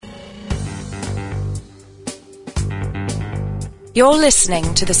You're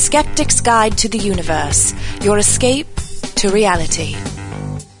listening to the Skeptics Guide to the Universe, your escape to reality.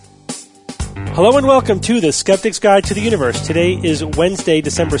 Hello and welcome to the Skeptics Guide to the Universe. Today is Wednesday,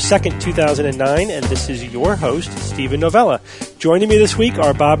 December 2nd, 2009, and this is your host, Stephen Novella. Joining me this week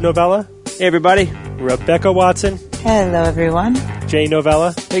are Bob Novella. Hey, everybody. Rebecca Watson. Hello, everyone. Jay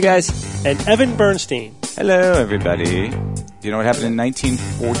Novella. Hey, guys. And Evan Bernstein. Hello, everybody. Do you know what happened in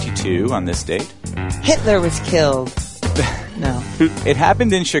 1942 on this date? Hitler was killed. No. It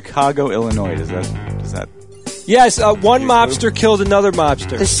happened in Chicago, Illinois. Does that? Yes, one mobster killed another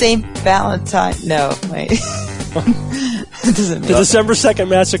mobster. The St. Valentine. No, wait. It doesn't The December 2nd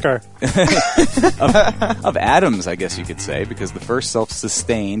massacre. of atoms, I guess you could say, because the first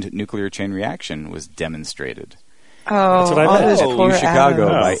self-sustained nuclear chain reaction was demonstrated. Oh, that's what I meant. At Chicago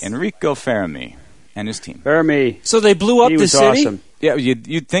by Enrico Fermi and his team. Fermi. So they blew up the city? Awesome. Yeah,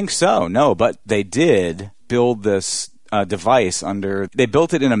 you'd think so. No, but they did build this device they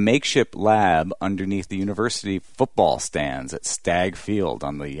built it in a makeshift lab underneath the university football stands at Stagg Field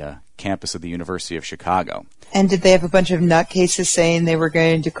on the campus of the University of Chicago. And did they have a bunch of nutcases saying they were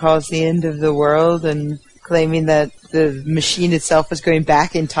going to cause the end of the world and claiming that the machine itself was going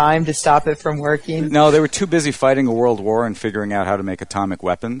back in time to stop it from working? No, they were too busy fighting a world war and figuring out how to make atomic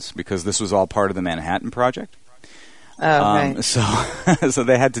weapons because this was all part of the Manhattan Project. Oh, right. So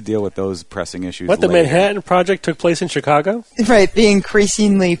they had to deal with those pressing issues. What, the Manhattan Project took place in Chicago? Right, the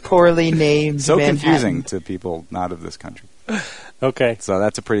increasingly poorly named So Manhattan. confusing to people not of this country. Okay. So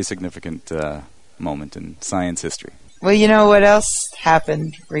that's a pretty significant moment in science history. Well, you know what else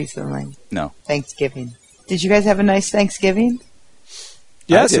happened recently? No. Thanksgiving. Did you guys have a nice Thanksgiving?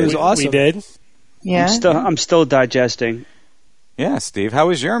 Yes, it was awesome. We did. Yeah? I'm still digesting. Yeah, Steve, how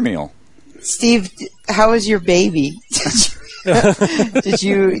was your meal? Steve, how was your baby? Did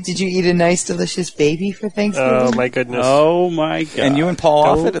you eat a nice, delicious baby for Thanksgiving? Oh, my goodness. Oh, my God. And you and Paul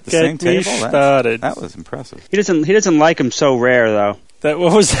Offit at the same table? Started. That was impressive. He doesn't like them so rare, though.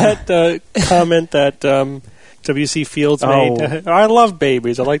 What was that comment that W.C. Fields made? I love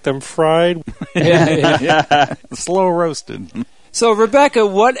babies. I like them fried. Yeah. Slow roasted. So, Rebecca,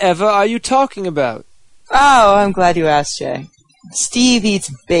 whatever are you talking about? Oh, I'm glad you asked, Jay. Steve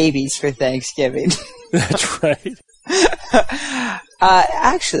eats babies for Thanksgiving. That's right.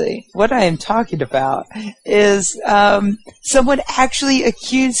 Actually, what I am talking about is someone actually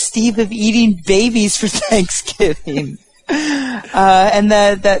accused Steve of eating babies for Thanksgiving. And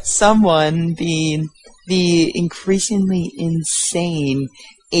that someone being the increasingly insane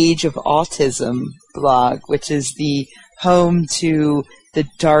Age of Autism blog, which is the home to the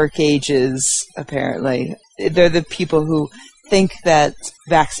Dark Ages, apparently. They're the people who think that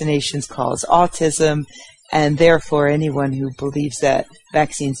vaccinations cause autism, and therefore anyone who believes that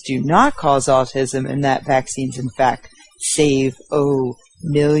vaccines do not cause autism and that vaccines, in fact, save,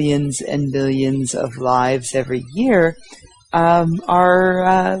 millions and millions of lives every year,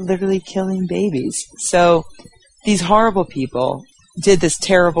 are literally killing babies. So these horrible people did this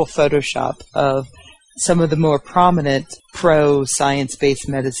terrible Photoshop of some of the more prominent pro-science-based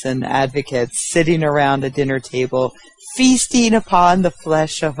medicine advocates sitting around a dinner table feasting upon the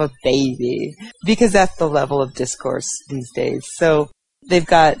flesh of a baby, because that's the level of discourse these days. So they've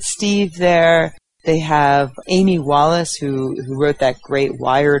got Steve there. They have Amy Wallace, who wrote that great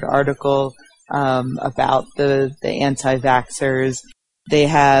Wired article about the anti-vaxxers. They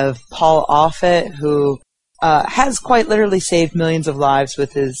have Paul Offit, who has quite literally saved millions of lives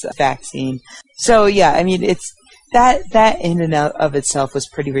with his vaccine. So yeah, I mean, it's that in and of itself was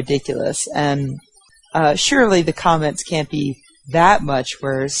pretty ridiculous, and surely the comments can't be that much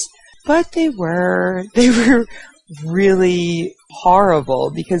worse, but they were really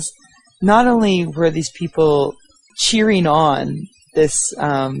horrible, because not only were these people cheering on this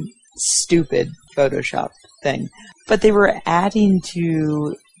stupid Photoshop thing, but they were adding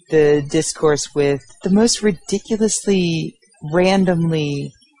to the discourse with the most ridiculously,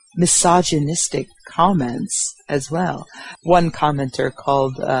 randomly misogynistic comments as well. One commenter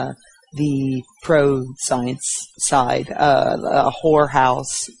called the pro-science side a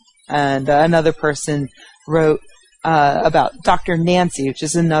whorehouse, and another person wrote about Dr. Nancy, which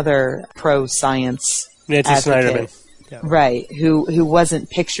is another pro-science Nancy advocate. Snyderman. Yeah. Right, who wasn't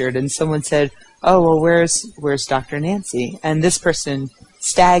pictured, and someone said, "Oh, well, where's Dr. Nancy?" And this person,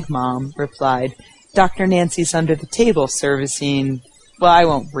 Stag Mom, replied, "Dr. Nancy's under the table servicing." Well, I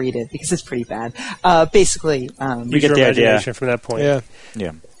won't read it because it's pretty bad. Basically, you get the imagination from that point.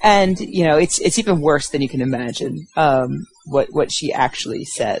 Yeah. And you know, it's even worse than you can imagine. What she actually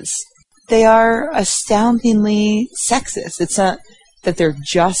says. They are astoundingly sexist. that they're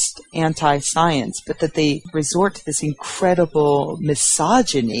just anti-science, but that they resort to this incredible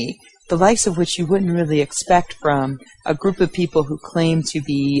misogyny, the likes of which you wouldn't really expect from a group of people who claim to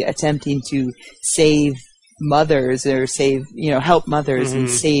be attempting to save mothers or help mothers and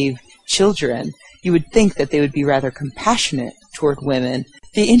save children. You would think that they would be rather compassionate toward women.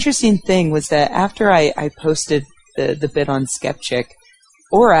 The interesting thing was that after I posted the bit on Skeptic,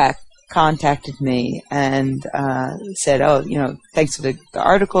 Aurak contacted me and said, thanks for the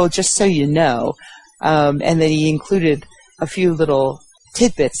article, just so you know. And then he included a few little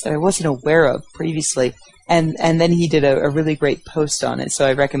tidbits that I wasn't aware of previously. And then he did a really great post on it. So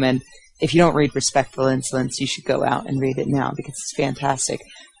I recommend, if you don't read Respectful Insolence, you should go out and read it now because it's fantastic.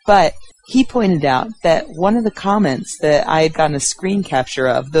 But he pointed out that one of the comments that I had gotten a screen capture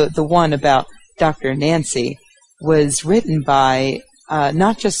of, the one about Dr. Nancy, was written by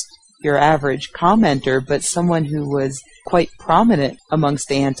not just your average commenter, but someone who was quite prominent amongst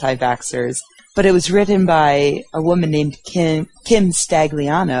the anti-vaxxers. But it was written by a woman named Kim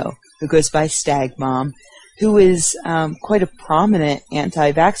Stagliano, who goes by Stag Mom, who is quite a prominent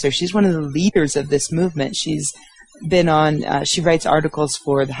anti-vaxxer. She's one of the leaders of this movement. She's been on, she writes articles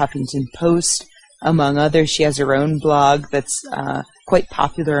for the Huffington Post, among others. She has her own blog that's quite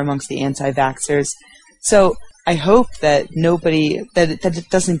popular amongst the anti-vaxxers. So I hope that that it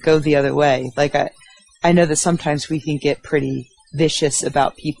doesn't go the other way. Like, I know that sometimes we can get pretty vicious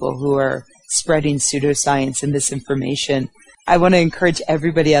about people who are spreading pseudoscience and misinformation. I want to encourage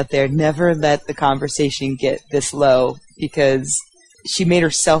everybody out there, never let the conversation get this low, because she made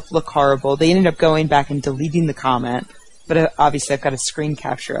herself look horrible. They ended up going back and deleting the comment, but obviously I've got a screen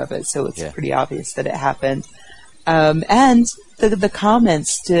capture of it, so it's pretty obvious that it happened. And the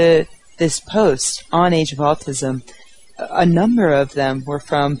comments to this post on Age of Autism, a number of them were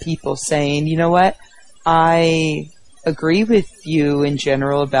from people saying, you know what, I agree with you in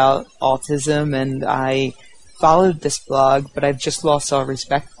general about autism, and I followed this blog, but I've just lost all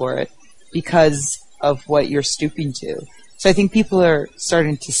respect for it because of what you're stooping to. So I think people are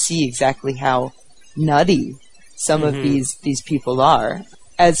starting to see exactly how nutty some of these people are.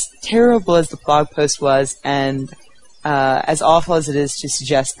 As terrible as the blog post was, and as awful as it is to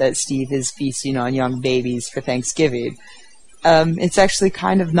suggest that Steve is feasting on young babies for Thanksgiving, it's actually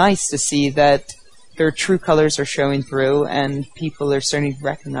kind of nice to see that their true colors are showing through, and people are starting to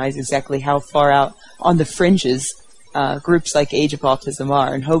recognize exactly how far out on the fringes groups like Age of Autism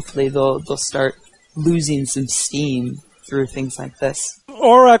are, and hopefully they'll start losing some steam through things like this.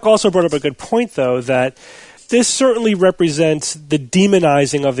 Aurak also brought up a good point, though, that this certainly represents the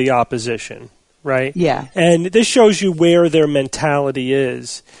demonizing of the opposition, right? Yeah. And this shows you where their mentality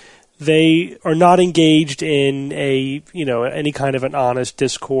is. They are not engaged in any kind of an honest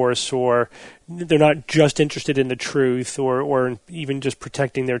discourse, or they're not just interested in the truth or even just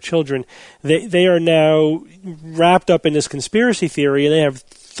protecting their children. They are now wrapped up in this conspiracy theory, and they have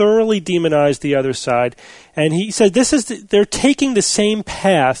thoroughly demonized the other side. And he said they're taking the same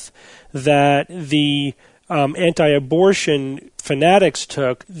path that the anti-abortion fanatics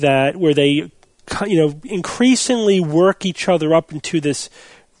took, where they increasingly work each other up into this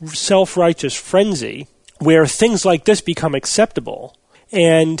self-righteous frenzy where things like this become acceptable.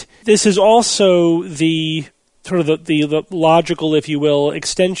 And this is also the sort of the logical, if you will,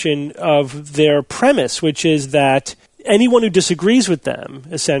 extension of their premise, which is that anyone who disagrees with them,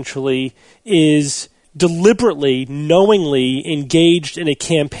 essentially, is deliberately, knowingly engaged in a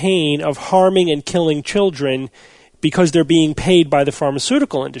campaign of harming and killing children because they're being paid by the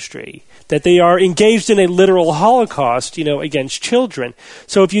pharmaceutical industry, that they are engaged in a literal holocaust, against children.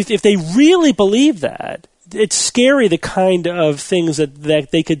 So if they really believe that, it's scary the kind of things that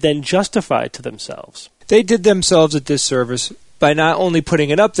they could then justify to themselves. They did themselves a disservice by not only putting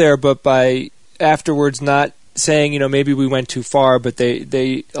it up there, but by afterwards not saying, maybe we went too far, but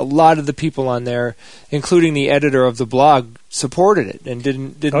a lot of the people on there, including the editor of the blog, supported it and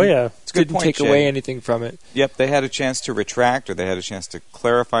didn't take away anything from it. Yep, they had a chance to retract, or they had a chance to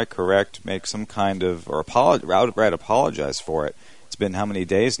clarify, correct, make some kind of, or outright apologize for it. It's been how many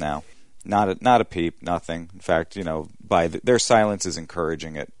days now? Not a peep, nothing. In fact, their silence is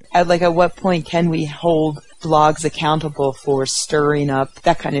encouraging it. At what point can we hold blogs accountable for stirring up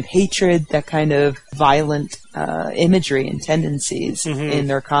that kind of hatred, that kind of violent imagery and tendencies in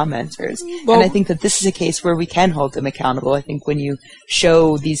their commenters? Well, and I think that this is a case where we can hold them accountable. I think when you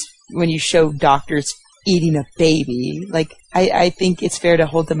show doctors eating a baby, I think it's fair to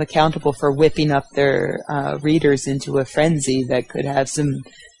hold them accountable for whipping up their readers into a frenzy that could have some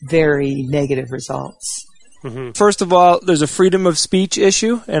very negative results. Mm-hmm. First of all, there's a freedom of speech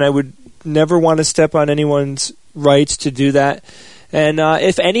issue, and I would never want to step on anyone's rights to do that. And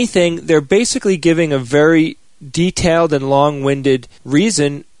if anything, they're basically giving a very detailed and long-winded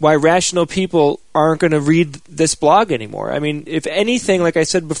reason why rational people aren't going to read this blog anymore. I mean, if anything, like I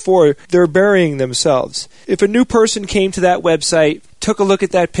said before, they're burying themselves. If a new person came to that website, took a look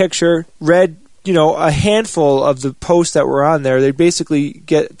at that picture, read a handful of the posts that were on there, they basically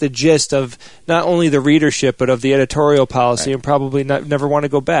get the gist of not only the readership but of the editorial policy, and probably never want to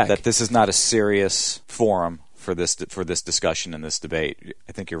go back. That this is not a serious forum for this discussion and this debate.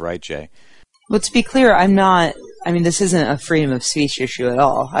 I think you're right, Jay. Well, to be clear, this isn't a freedom of speech issue at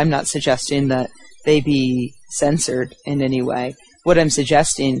all. I'm not suggesting that they be censored in any way. What I'm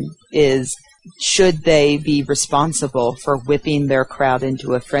suggesting is, should they be responsible for whipping their crowd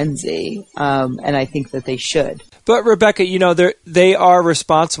into a frenzy? And I think that they should. But, Rebecca, they are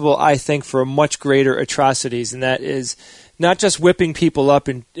responsible, I think, for much greater atrocities, and that is not just whipping people up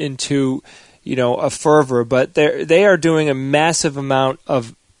into a fervor, but they are doing a massive amount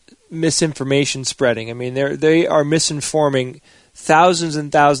of misinformation spreading. I mean, they are misinforming thousands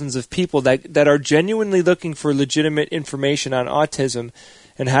and thousands of people that are genuinely looking for legitimate information on autism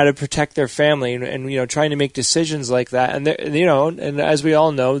and how to protect their family, and trying to make decisions like that. And and as we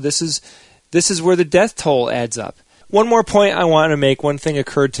all know, this is where the death toll adds up. One more point I want to make. One thing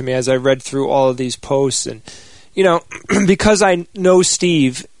occurred to me as I read through all of these posts, and because I know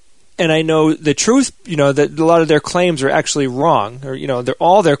Steve. And I know the truth, that a lot of their claims are actually wrong, or,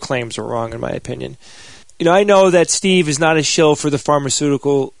 all their claims are wrong, in my opinion. I know that Steve is not a shill for the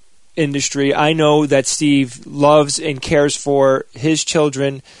pharmaceutical industry. I know that Steve loves and cares for his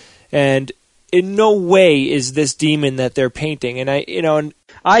children, and in no way is this demon that they're painting. And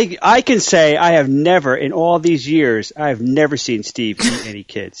I can say I have never, in all these years, I have never seen Steve eat any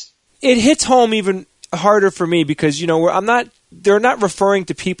kids. It hits home even harder for me because, they're not referring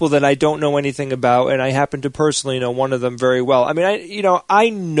to people that I don't know anything about, and I happen to personally know one of them very well. I mean, I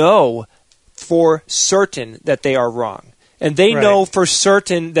know for certain that they are wrong, and they know for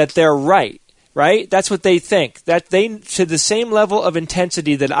certain that they're right. Right? That's what they think. That they, to the same level of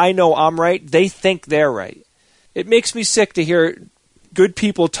intensity that I know I'm right, they think they're right. It makes me sick to hear good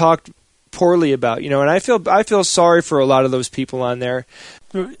people talk poorly about, and I feel sorry for a lot of those people on there.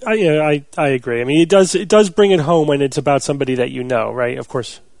 I agree. I mean, it does bring it home when it's about somebody that you know, right? Of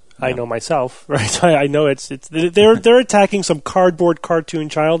course, I know myself, right? I know they're attacking some cardboard cartoon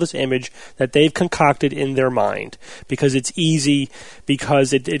childish image that they've concocted in their mind because it's easy,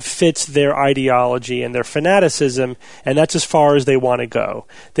 because it fits their ideology and their fanaticism, and that's as far as they want to go.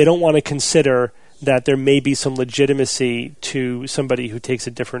 They don't want to consider that there may be some legitimacy to somebody who takes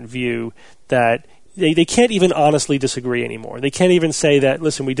a different view, that they can't even honestly disagree anymore. They can't even say that,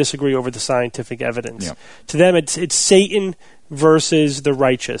 listen, we disagree over the scientific evidence. Yeah. To them, it's Satan versus the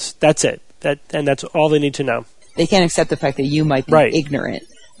righteous. That's it. And that's all they need to know. They can't accept the fact that you might be ignorant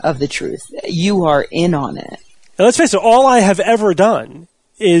of the truth. You are in on it. Now, let's face it, all I have ever done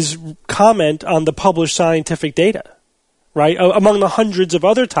is comment on the published scientific data, right, among the hundreds of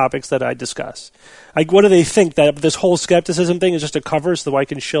other topics that I discuss. Like, what do they think, that this whole skepticism thing is just a cover so that I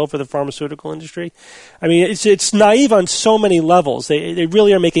can shill for the pharmaceutical industry? I mean, it's naive on so many levels. They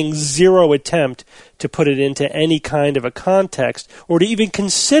really are making zero attempt to put it into any kind of a context or to even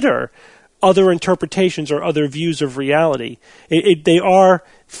consider other interpretations or other views of reality. They are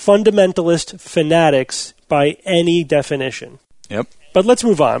fundamentalist fanatics by any definition. Yep. But let's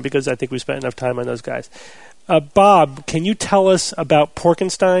move on, because I think we spent enough time on those guys. Bob, can you tell us about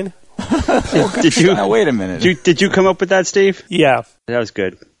Porkenstein? Did you? Now, wait a minute. Did you come up with that, Steve? Yeah. That was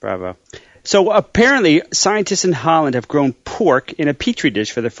good. Bravo. So apparently, scientists in Holland have grown pork in a petri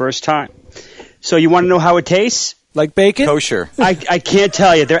dish for the first time. So you want to know how it tastes? Like bacon? Kosher. I can't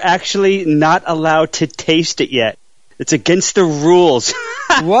tell you. They're actually not allowed to taste it yet. It's against the rules.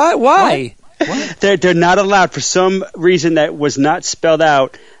 What? Why? What? They're not allowed. For some reason that was not spelled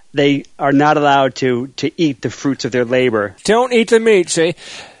out, they are not allowed to eat the fruits of their labor. Don't eat the meat, see?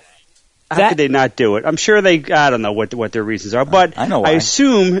 How could they not do it? I'm sure I don't know what their reasons are, but I know why. I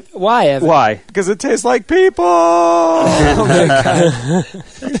assume... Why, Evan? Why? Because it tastes like people! Oh, my God.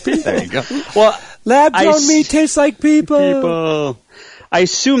 There you go. Well, lab-grown meat tastes like people. I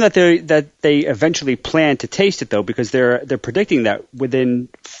assume that they eventually plan to taste it, though, because they're predicting that within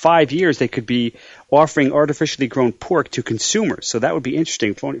 5 years they could be offering artificially grown pork to consumers. So that would be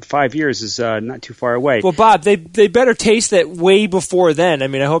interesting. 5 years is not too far away. Well, Bob, they better taste it way before then. I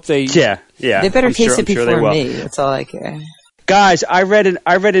mean, I hope they... Yeah. They better taste it before me. That's all I care. Guys, I read an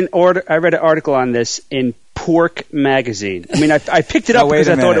article on this in Pork magazine. I mean, I picked it up because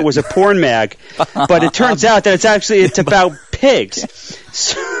I thought it was a porn mag, but it turns out that it's about pigs.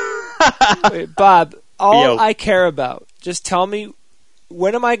 Wait, Bob, all I care about, just tell me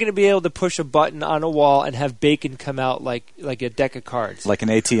when am I going to be able to push a button on a wall and have bacon come out like a deck of cards? Like an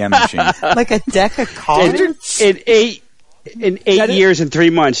ATM machine. Like a deck of cards? In 8 years and 3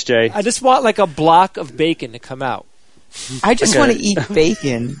 months, Jay. I just want like a block of bacon to come out. I just want to eat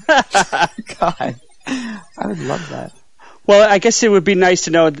bacon. God, I would love that. Well, I guess it would be nice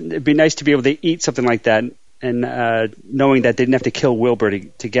to know. It'd be nice to be able to eat something like that, and knowing that they didn't have to kill Wilbur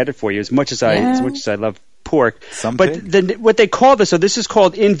to get it for you. As much as I love pork, what they call this, so this is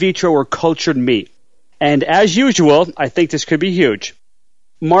called in vitro or cultured meat. And as usual, I think this could be huge.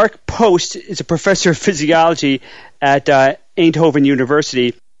 Mark Post is a professor of physiology at Eindhoven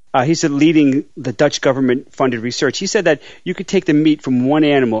University. He's leading the Dutch government-funded research. He said that you could take the meat from one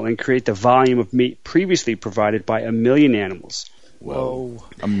animal and create the volume of meat previously provided by 1 million animals. Whoa.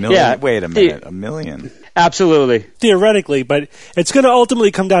 1 million? Yeah. Wait a minute. 1 million? Absolutely. Theoretically, but it's going to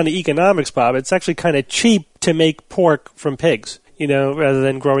ultimately come down to economics, Bob. It's actually kind of cheap to make pork from pigs, rather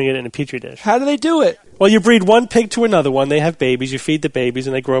than growing it in a petri dish. How do they do it? Well, you breed one pig to another one. They have babies. You feed the babies,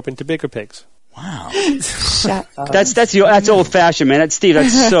 and they grow up into bigger pigs. Wow. Shut up. That's old-fashioned, man. Steve,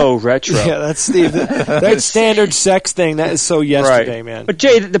 that's so retro. Yeah, that's Steve. That standard sex thing, that is so yesterday, right. man. But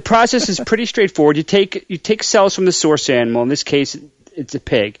Jay, the process is pretty straightforward. You take cells from the source animal. In this case, it's a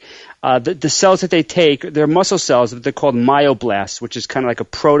pig. The cells that they take, they're muscle cells. They're called myoblasts, which is kind of like a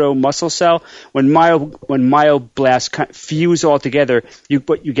proto-muscle cell. When myoblasts fuse all together, you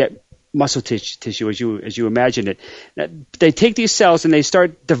get muscle tissue as you imagine it. Now, they take these cells and they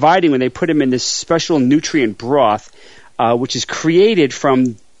start dividing when they put them in this special nutrient broth, which is created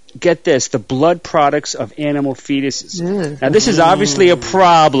from, get this, the blood products of animal fetuses. Now, this is obviously a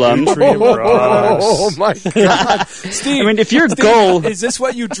problem. Oh, my God. Steve, I mean, if your goal... Is this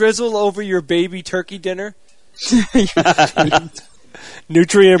what you drizzle over your baby turkey dinner?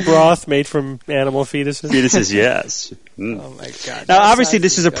 Nutrient broth made from animal fetuses? Fetuses, yes. Oh, my God. Now, obviously,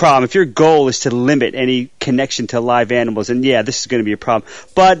 this is a problem. If your goal is to limit any connection to live animals, and this is going to be a problem.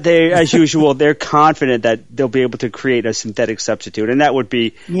 But as usual, they're confident that they'll be able to create a synthetic substitute, and that would be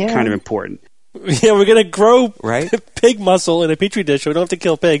kind of important. Yeah, we're going to grow pig muscle in a petri dish, so we don't have to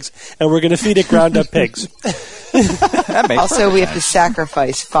kill pigs, and we're going to feed it ground-up pigs. Also, we have to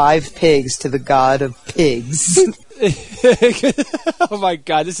sacrifice 5 pigs to the god of pigs. Oh my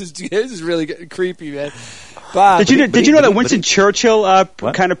God, this is really creepy, man. Bob, did you know that Winston Churchill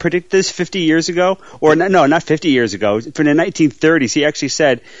kind of predicted this 50 years ago? Or no, not 50 years ago. From the 1930s, he actually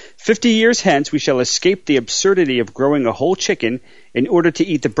said, 50 years hence we shall escape the absurdity of growing a whole chicken in order to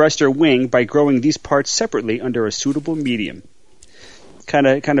eat the breast or wing by growing these parts separately under a suitable medium. Kind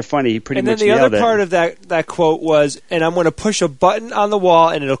of funny. He pretty much nailed it. And then the other part of that quote was, and I'm going to push a button on the wall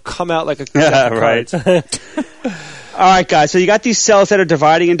and it'll come out like a deck of cards. All right, guys. So you got these cells that are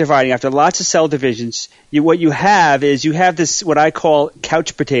dividing and dividing. After lots of cell divisions, what you have this what I call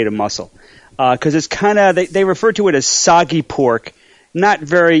couch potato muscle, because it's kind of they refer to it as soggy pork, not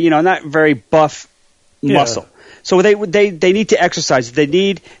very buff muscle. So they need to exercise. They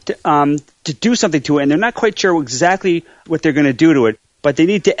need to do something to it, and they're not quite sure exactly what they're going to do to it, but they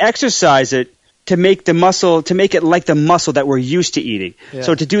need to exercise it to make the muscle, to make it like the muscle that we're used to eating. Yeah.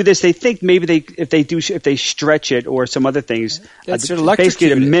 So to do this, they think maybe if they stretch it or some other things, basically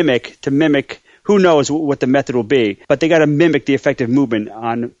to mimic. Who knows what the method will be? But they got to mimic the effective movement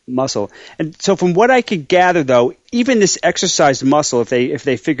on muscle. And so, from what I could gather, though, even this exercised muscle, if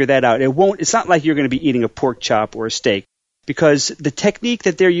they figure that out, it's not like you're going to be eating a pork chop or a steak. Because the technique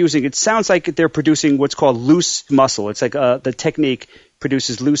that they're using, it sounds like they're producing what's called loose muscle. It's like the technique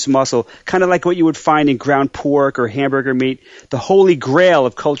produces loose muscle, kind of like what you would find in ground pork or hamburger meat. The holy grail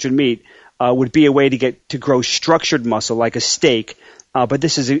of cultured meat would be a way to grow structured muscle like a steak. But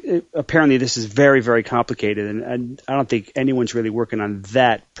this is very, very complicated, and I don't think anyone's really working on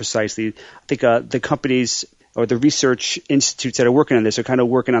that precisely. I think the companies or the research institutes that are working on this are kind of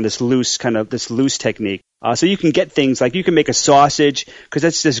working on this loose technique. So you can get things like you can make a sausage, because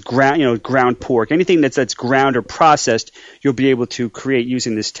that's just ground pork. Anything that's ground or processed, you'll be able to create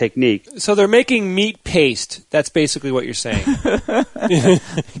using this technique. So they're making meat paste. That's basically what you're saying. You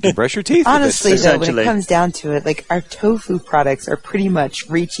can brush your teeth. Honestly, though, when it comes down to it, like our tofu products are pretty much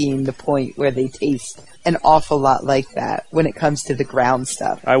reaching the point where they taste an awful lot like that when it comes to the ground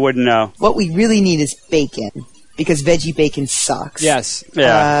stuff. I wouldn't know. What we really need is bacon, because veggie bacon sucks. Yes.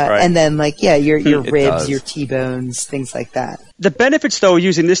 Yeah. Right. And then, your ribs, your T-bones, things like that. The benefits, though,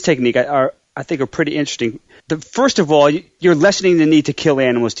 using this technique I think are pretty interesting. First of all, you're lessening the need to kill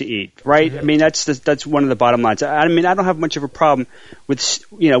animals to eat, right? I mean, that's one of the bottom lines. I mean, I don't have much of a problem with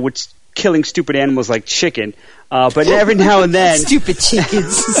killing stupid animals like chicken, but every now and then stupid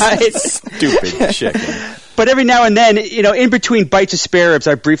chickens. Stupid chicken. But every now and then, in between bites of spare ribs,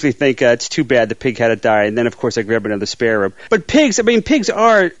 I briefly think it's too bad the pig had to die, and then of course I grab another spare rib. But pigs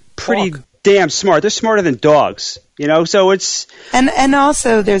are pretty damn smart. They're smarter than dogs, So it's and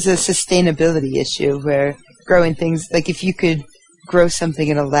also there's a sustainability issue where growing things, like if you could grow something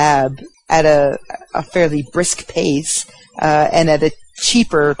in a lab at a fairly brisk pace and at a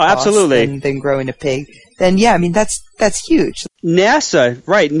cheaper cost than growing a pig, then that's huge.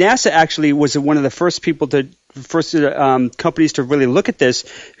 NASA actually was one of the first companies to really look at this,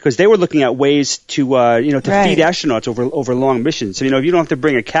 because they were looking at ways to feed astronauts over long missions. So if you don't have to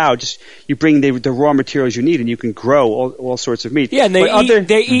bring a cow, just you bring the raw materials you need, and you can grow all sorts of meat. Yeah, and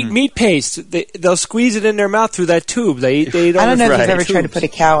they eat meat paste. They'll squeeze it in their mouth through that tube. I don't know if you've ever tried to put a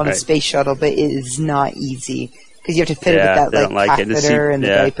cow on a space shuttle, but it is not easy because you have to fit it with that catheter and the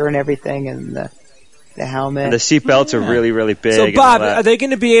diaper and everything, and the helmet. And the seat belts are really, really big. So, Bob, are they going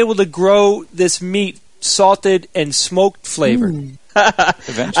to be able to grow this meat salted and smoked flavored?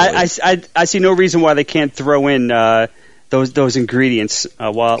 Eventually. I see no reason why they can't throw in those ingredients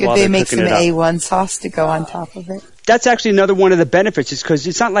while they're cooking it up. Could they make some A1 sauce to go on top of it? That's actually another one of the benefits, is because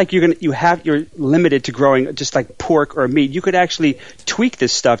it's not like you're limited to growing just like pork or meat. You could actually tweak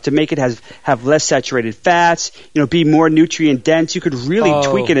this stuff to make it have less saturated fats, be more nutrient dense. You could really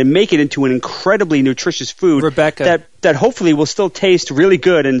tweak it and make it into an incredibly nutritious food, Rebecca, that hopefully will still taste really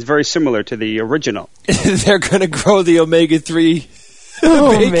good and very similar to the original. They're going to grow the omega-3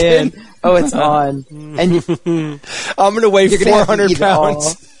 Oh bacon. Man! Oh, it's on. And I'm going to weigh 400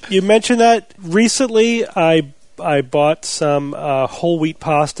 pounds. You mentioned that recently. I bought some whole wheat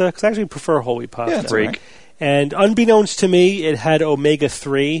pasta, because I actually prefer whole wheat pasta. Yeah, right. And unbeknownst to me, it had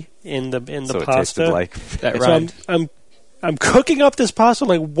omega-3 in the so pasta. It tasted like that. Right. So I'm cooking up this pasta. I'm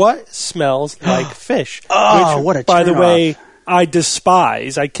like, what smells like fish? Which, what a by the way, I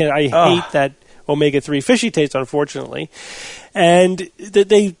despise. I hate that omega-3 fishy taste, unfortunately. And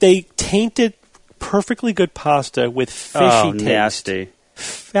they tainted perfectly good pasta with fishy taste. Nasty.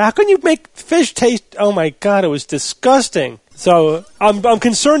 How can you make fish taste? Oh my God, it was disgusting. So I'm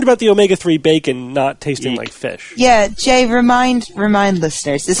concerned about the omega-3 bacon not tasting like fish. Yeah, Jay, remind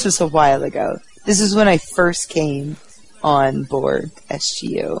listeners, this was a while ago. This is when I first came on board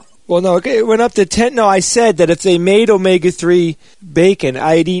SGU. Well, no, it went up to 10. No, I said that if they made omega-3 bacon,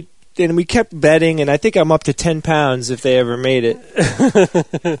 I'd eat, and we kept betting, and I think I'm up to 10 pounds if they ever made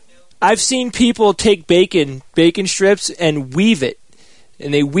it. I've seen people take bacon strips and weave it.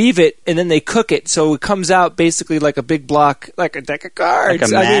 And they weave it, and then they cook it, so it comes out basically like a big block, like a deck of cards.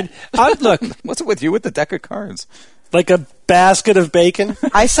 Like a mat. Look. What's it with you with the deck of cards? Like a basket of bacon?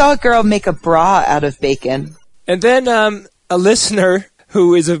 I saw a girl make a bra out of bacon. And then a listener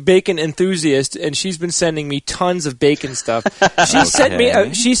who is a bacon enthusiast, and she's been sending me tons of bacon stuff.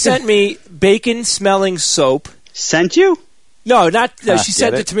 She sent me bacon-smelling soap. Sent you? No, she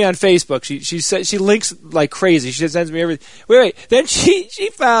sent it to me on Facebook. She links like crazy. She sends me everything. Wait. Then she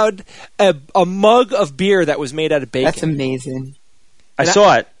found a mug of beer that was made out of bacon. That's amazing. I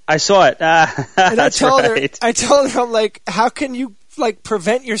saw it. And I told her, I'm like, how can you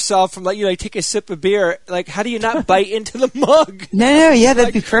prevent yourself from take a sip of beer? Like, how do you not bite into the mug? No, yeah,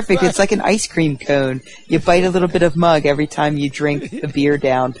 that'd be perfect. It's like an ice cream cone. You bite a little bit of mug every time you drink the beer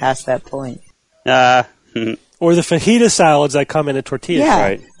down past that point. Or the fajita salads that come in a tortilla. Yeah,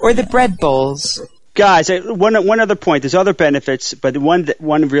 right. Or the bread bowls. Guys, one other point. There's other benefits, but one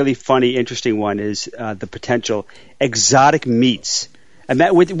really funny, interesting one is the potential exotic meats. And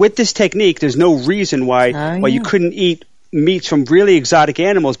that with this technique, there's no reason why you couldn't eat meats from really exotic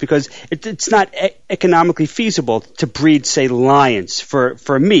animals, because it's not economically feasible to breed, say, lions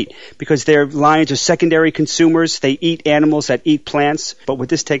for meat, because lions are secondary consumers. They eat animals that eat plants. But with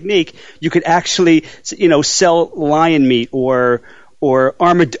this technique, you could actually, sell lion meat or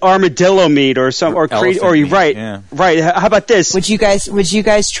armadillo meat or meat, yeah. Right. How about this? Would you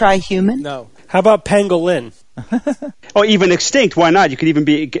guys try human? No. How about pangolin? Or even extinct? Why not? You could even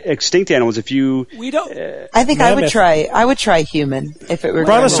be extinct animals if you. We don't. I think I would try human if it were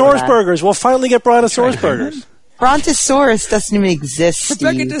Brontosaurus burgers. We'll finally get Brontosaurus burgers. Brontosaurus doesn't even exist, Steve.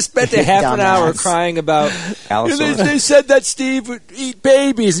 Rebecca just spent a half an hour crying about. They said that Steve would eat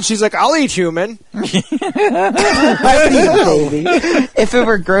babies, and she's like, "I'll eat human." I would eat a baby if it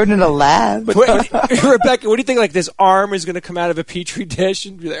were grown in a lab. Rebecca, what do you think? Like, this arm is going to come out of a petri dish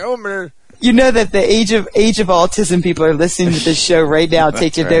and be like, "Oh man." You know that the age of autism people are listening to this show right now,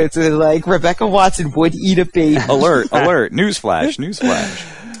 taking notes. They're like, Rebecca Watson would eat a baby. Alert! Newsflash!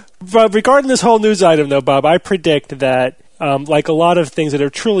 But regarding this whole news item, though, Bob, I predict that like a lot of things that are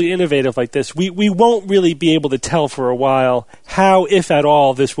truly innovative like this, we won't really be able to tell for a while how, if at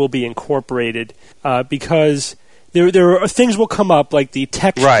all, this will be incorporated, because there are things will come up like the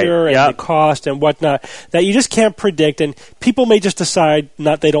texture and the cost and whatnot that you just can't predict, and people may just decide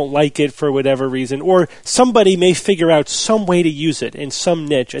they don't like it for whatever reason, or somebody may figure out some way to use it in some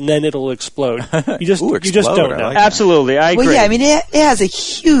niche, and then it'll explode. You just don't know. Like Absolutely, I agree. Well, yeah, I mean, it has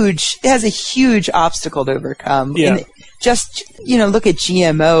a huge obstacle to overcome. Yeah. And just look at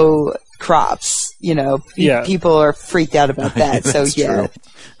GMO crops. People are freaked out about that. So true.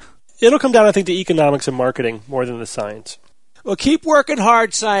 It'll come down, I think, to economics and marketing more than the science. Well, keep working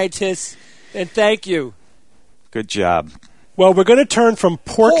hard, scientists, and thank you. Good job. Well, we're going to turn from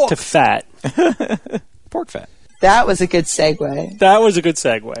pork to fat. Pork fat. That was a good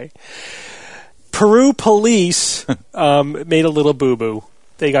segue. Peru police made a little boo-boo.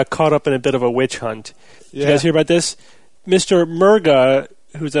 They got caught up in a bit of a witch hunt. Did you guys hear about this? Mr. Murga,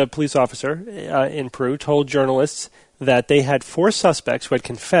 who's a police officer in Peru, told journalists that they had 4 suspects who had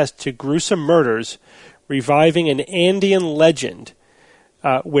confessed to gruesome murders, reviving an Andean legend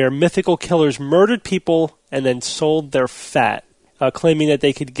where mythical killers murdered people and then sold their fat, claiming that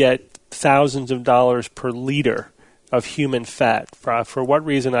they could get thousands of dollars per liter of human fat. For what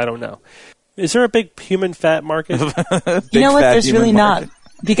reason, I don't know. Is there a big human fat market? You know what? There's really not,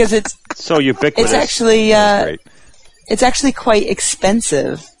 because it's so ubiquitous. It's actually quite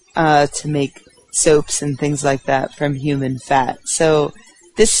expensive to make soaps and things like that from human fat. So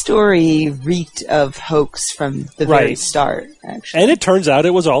this story reeked of hoax from the very start, actually. And it turns out it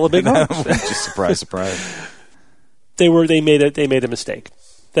was all a big hoax. Just surprise. They made a mistake.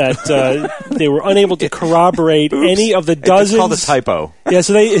 That they were unable to corroborate any of the dozens. It's called a typo. Yeah,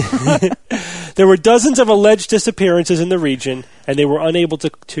 so there were dozens of alleged disappearances in the region, and they were unable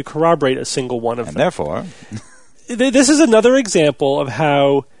to corroborate a single one of them. And therefore, this is another example of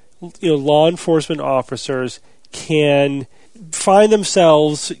how law enforcement officers can find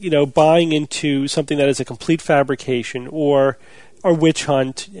themselves, buying into something that is a complete fabrication or a witch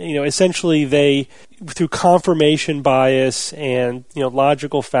hunt. Essentially they, through confirmation bias and,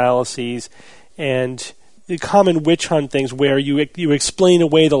 logical fallacies and the common witch hunt things where you explain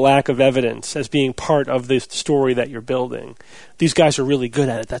away the lack of evidence as being part of the story that you're building. These guys are really good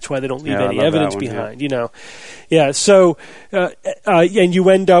at it. That's why they don't leave any evidence behind, Yeah, so, and you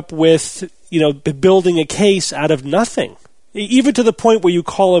end up with, building a case out of nothing, even to the point where you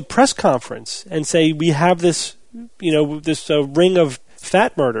call a press conference and say, we have this, this ring of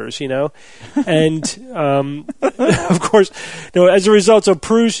fat murders, and, of course, as a result, so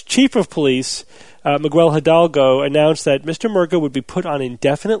Peru's chief of police, Miguel Hidalgo, announced that Mr. Murga would be put on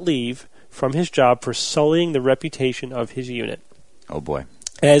indefinite leave from his job for sullying the reputation of his unit. Oh boy.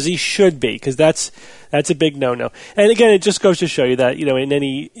 As he should be, because that's a big no-no. And again, it just goes to show you that, in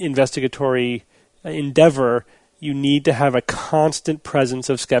any investigatory endeavor, you need to have a constant presence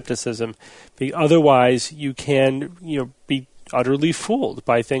of skepticism. Otherwise, you can, be utterly fooled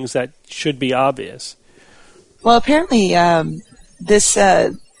by things that should be obvious. Well, apparently, the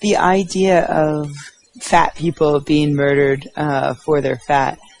idea of fat people being murdered for their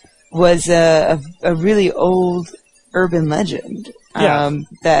fat was a really old urban legend that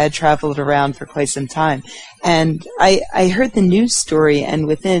had traveled around for quite some time. And I heard the news story, and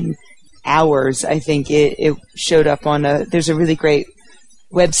within hours, I think it showed up on there's a really great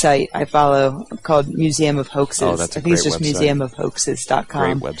website I follow called Museum of Hoaxes. Oh, that's a I think it's great just website.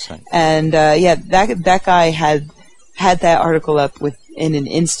 museumofhoaxes.com. Great website. And that guy had that article up in an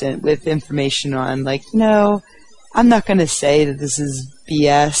instant with information on, no, I'm not going to say that this is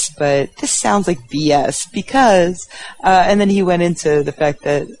BS, but this sounds like BS because, and then he went into the fact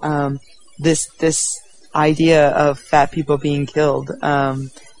that this idea of fat people being killed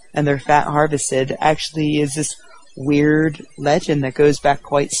and their fat harvested actually is this weird legend that goes back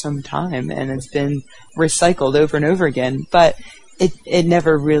quite some time and has been recycled over and over again, but it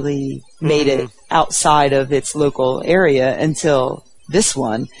never really made it outside of its local area until this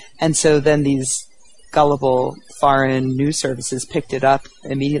one. And so then these gullible foreign news services picked it up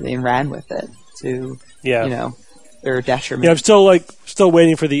immediately and ran with it to, their detriment. Yeah, I'm still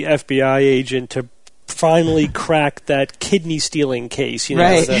waiting for the FBI agent to finally crack that kidney stealing case.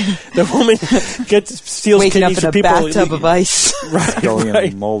 Right. The woman steals waking kidneys up in a from people. bathtub of ice.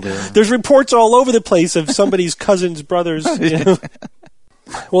 Right. Molder. There's reports all over the place of somebody's cousin's brothers.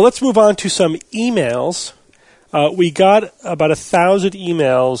 Well, let's move on to some emails. We got about 1,000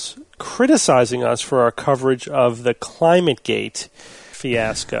 emails criticizing us for our coverage of the ClimateGate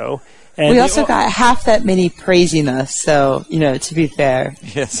fiasco. And we also got half that many praising us, so, to be fair.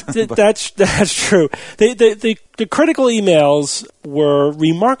 Yes. That's true. The critical emails were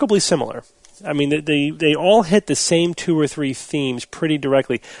remarkably similar. I mean, they all hit the same 2 or 3 themes pretty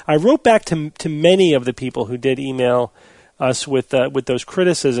directly. I wrote back to many of the people who did email us with those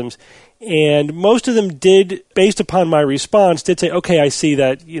criticisms, and most of them did, based upon my response, did say, okay, I see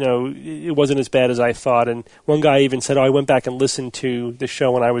that, it wasn't as bad as I thought. And one guy even said, I went back and listened to the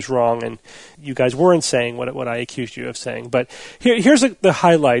show and I was wrong, and you guys weren't saying what I accused you of saying. But here's the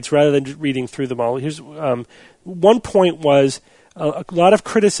highlights, rather than reading through them all. Here's one point was a lot of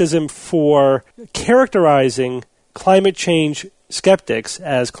criticism for characterizing climate change skeptics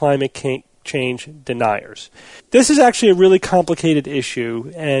as climate change deniers. This is actually a really complicated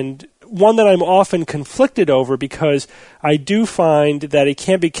issue, and one that I'm often conflicted over, because I do find that it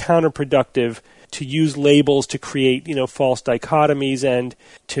can be counterproductive to use labels to create, false dichotomies and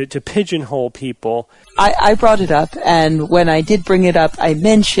to pigeonhole people. I brought it up, and when I did bring it up, I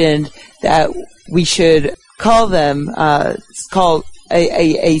mentioned that we should call them, call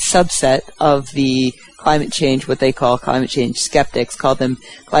a subset of the climate change, what they call climate change skeptics, call them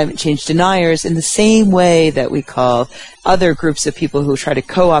climate change deniers, in the same way that we call other groups of people who try to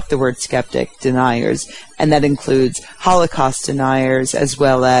co-opt the word skeptic deniers, and that includes Holocaust deniers as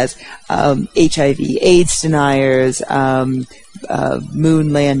well as HIV/AIDS deniers,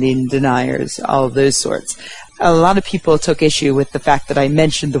 moon landing deniers, all of those sorts. A lot of people took issue with the fact that I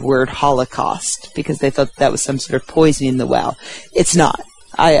mentioned the word Holocaust because they thought that was some sort of poisoning the well. It's not.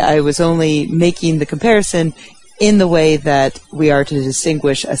 I was only making the comparison in the way that we are to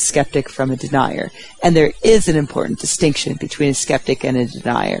distinguish a skeptic from a denier. And there is an important distinction between a skeptic and a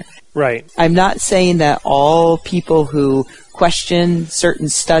denier. Right. I'm not saying that all people who question certain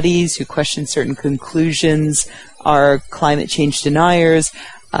studies, who question certain conclusions, are climate change deniers.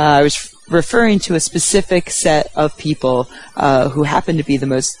 I was referring to a specific set of people who happen to be the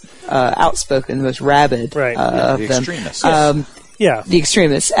most outspoken, the most rabid of the them. Extremists. The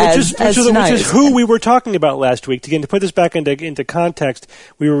extremists, which is who we were talking about last week. Again, to put this back into context,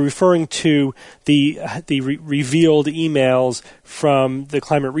 we were referring to the revealed emails from the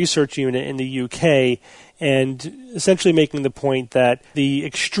Climate Research Unit in the UK, and essentially making the point that the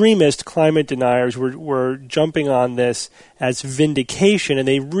extremist climate deniers were jumping on this as vindication, and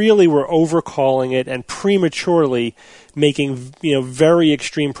they really were overcalling it and prematurely making very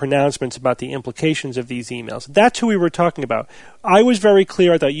extreme pronouncements about the implications of these emails. That's who we were talking about. I was very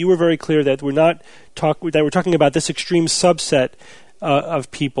clear. I thought you were very clear that we're talking about this extreme subset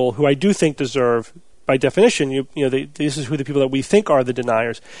of people who I do think deserve, by definition, this is who the people that we think are the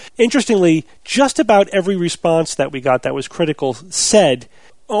deniers. Interestingly, just about every response that we got that was critical said,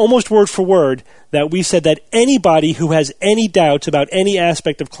 almost word for word, that we said that anybody who has any doubts about any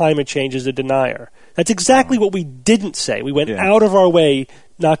aspect of climate change is a denier. That's exactly what we didn't say. We went out of our way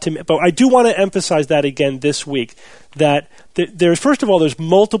not to. But I do want to emphasize that again this week, that there's, first of all, there's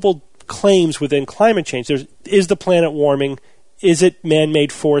multiple claims within climate change. Is the planet warming? Is it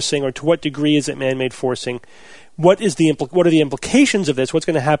man-made forcing, or to what degree is it man-made forcing? What are the implications of this? What's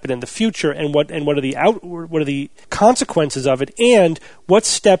going to happen in the future, and what are the consequences of it? And what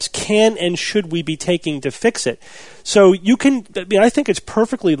steps can and should we be taking to fix it? So I think it's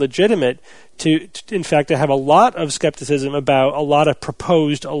perfectly legitimate to have a lot of skepticism about a lot of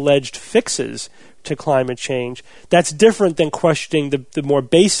proposed alleged fixes to climate change. That's different than questioning the more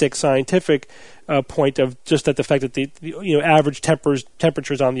basic scientific point of just that the fact that the average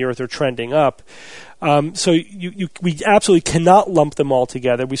temperatures on the Earth are trending up. So we absolutely cannot lump them all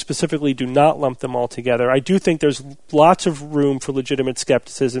together. We specifically do not lump them all together. I do think there's lots of room for legitimate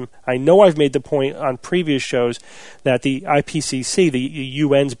skepticism. I know I've made the point on previous shows that the IPCC, the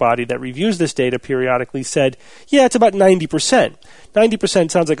UN's body that reviews this data periodically, said, it's about 90%.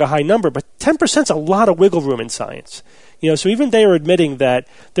 90% sounds like a high number, but 10% is a lot of wiggle room in science. So even they are admitting that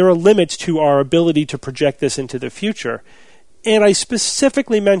there are limits to our ability to project this into the future. And I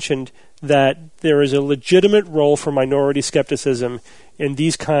specifically mentioned that there is a legitimate role for minority skepticism in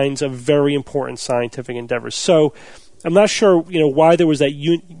these kinds of very important scientific endeavors. So I'm not sure, why there was that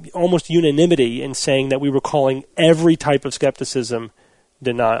almost unanimity in saying that we were calling every type of skepticism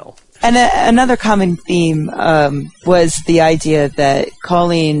denial. And another common theme was the idea that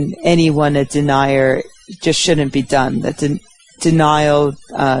calling anyone a denier just shouldn't be done. That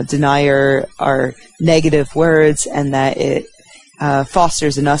denier are negative words, and that it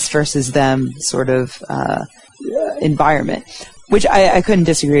fosters an us versus them sort of environment, which I couldn't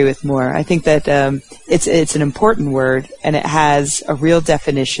disagree with more. I think that it's an important word, and it has a real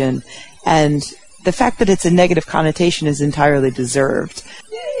definition, and the fact that it's a negative connotation is entirely deserved.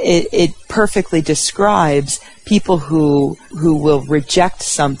 it perfectly describes people who will reject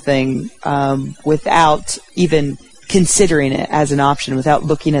something without even considering it as an option, without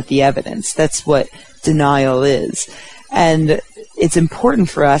looking at the evidence. That's what denial is. And it's important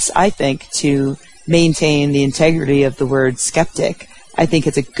for us, I think, to maintain the integrity of the word skeptic. I think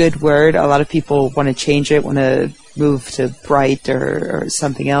it's a good word. A lot of people want to change it, want to move to bright or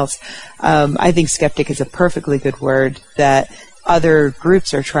something else. I think skeptic is a perfectly good word that other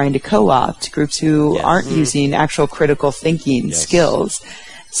groups are trying to co-opt, groups who aren't using actual critical thinking skills.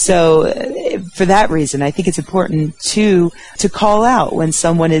 So for that reason, I think it's important to call out when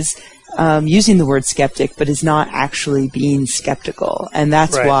someone is using the word skeptic but is not actually being skeptical. And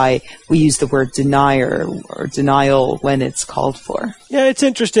that's why we use the word denier or denial when it's called for. Yeah, it's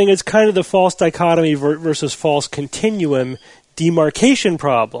interesting. It's kind of the false dichotomy versus false continuum demarcation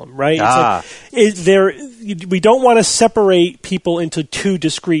problem, right? We don't want to separate people into two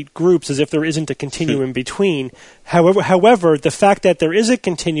discrete groups as if there isn't a continuum between. However, the fact that there is a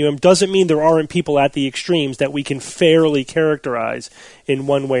continuum doesn't mean there aren't people at the extremes that we can fairly characterize in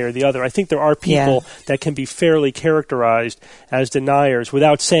one way or the other. I think there are people that can be fairly characterized as deniers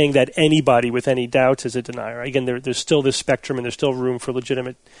without saying that anybody with any doubts is a denier. Again, there's still this spectrum and there's still room for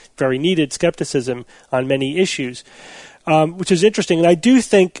legitimate, very needed skepticism on many issues. Which is interesting. And I do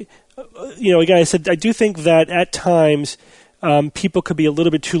think, again, I do think that at times people could be a little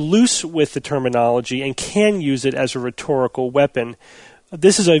bit too loose with the terminology and can use it as a rhetorical weapon.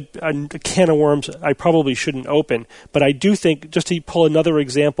 This is a can of worms I probably shouldn't open, but I do think, just to pull another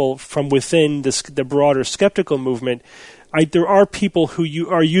example from within the broader skeptical movement, there are people who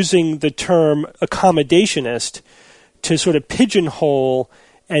are using the term accommodationist to sort of pigeonhole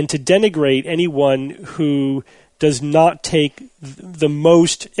and to denigrate anyone who does not take the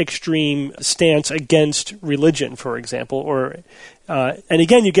most extreme stance against religion, for example. And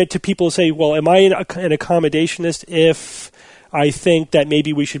again, you get to people who say, well, am I an accommodationist if I think that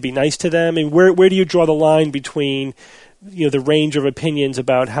maybe we should be nice to them? And where do you draw the line between the range of opinions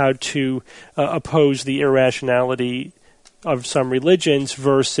about how to oppose the irrationality of some religions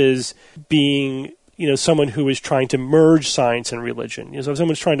versus being someone who is trying to merge science and religion? So if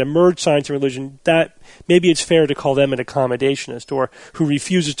someone's trying to merge science and religion, that maybe it's fair to call them an accommodationist, or who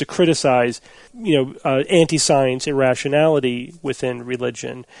refuses to criticize, anti-science irrationality within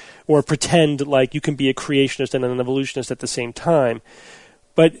religion, or pretend like you can be a creationist and an evolutionist at the same time.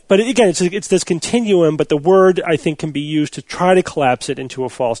 But again, it's this continuum, but the word, I think, can be used to try to collapse it into a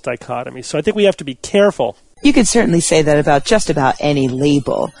false dichotomy. So I think we have to be careful. You could certainly say that about just about any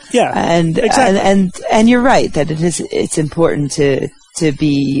label. Yeah, and exactly. And you're right that it's important to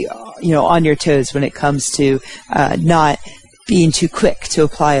be on your toes when it comes to not being too quick to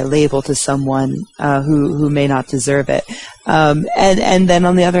apply a label to someone who may not deserve it. And then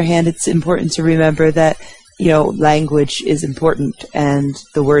on the other hand, it's important to remember that language is important, and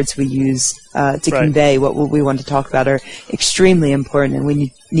the words we use to convey what we want to talk about are extremely important, and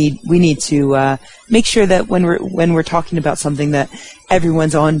we need to make sure that when we're talking about something that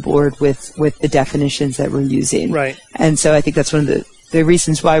everyone's on board with the definitions that we're using. Right. And so I think that's one of the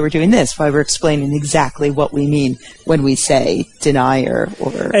reasons why we're doing this, why we're explaining exactly what we mean when we say denier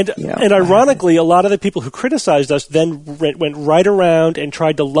or and ironically, a lot of the people who criticized us then went right around and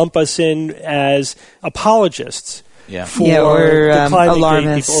tried to lump us in as apologists. For the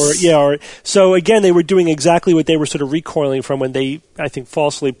climate people, so again, they were doing exactly what they were sort of recoiling from when they, I think,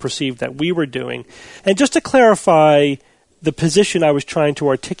 falsely perceived that we were doing. And just to clarify the position I was trying to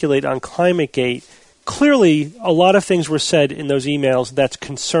articulate on ClimateGate, clearly, a lot of things were said in those emails that's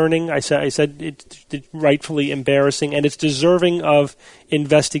concerning. I said it's rightfully embarrassing, and it's deserving of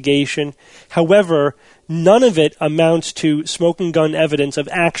investigation. However, none of it amounts to smoking gun evidence of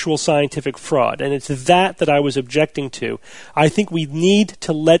actual scientific fraud, and it's that I was objecting to. I think we need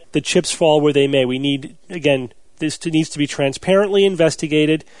to let the chips fall where they may. We need, again, this needs to be transparently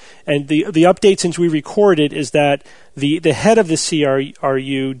investigated, and the update since we recorded is that the head of the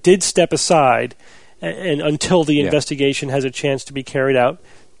CRU did step aside and until the investigation has a chance to be carried out.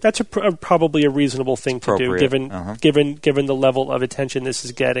 That's probably a reasonable thing to do, given the level of attention this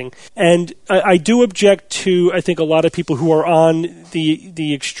is getting. And I do object to, I think, a lot of people who are on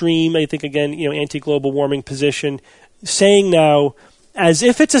the extreme, I think, again, anti-global warming position, saying now, as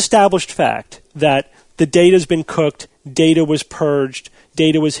if it's established fact, that the data's been cooked, data was purged,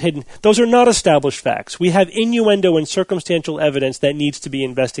 data was hidden. Those are not established facts. We have innuendo and circumstantial evidence that needs to be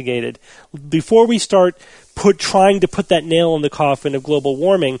investigated. Before we start trying to put that nail in the coffin of global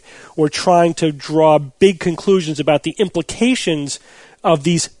warming, or trying to draw big conclusions about the implications of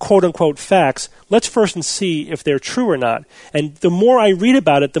these quote-unquote facts, let's first and see if they're true or not. And the more I read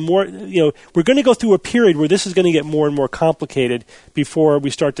about it, the more, we're going to go through a period where this is going to get more and more complicated before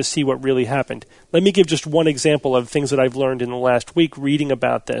we start to see what really happened. Let me give just one example of things that I've learned in the last week reading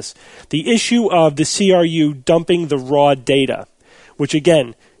about this. The issue of the CRU dumping the raw data, which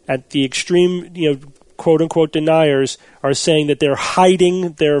again, at the extreme, quote-unquote deniers are saying that they're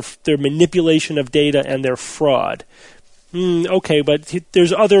hiding their manipulation of data and their fraud. Okay, but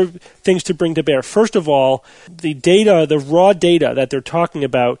there's other things to bring to bear. First of all, the raw data that they're talking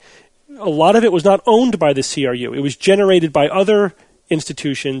about, a lot of it was not owned by the CRU. It was generated by other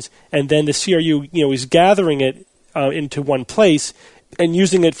institutions, and then the CRU, is gathering it into one place and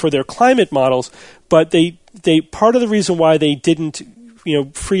using it for their climate models. But they part of the reason why they didn't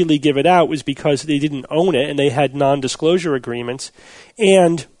freely give it out was because they didn't own it and they had non-disclosure agreements.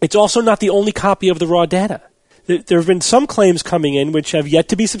 And it's also not the only copy of the raw data. There have been some claims coming in which have yet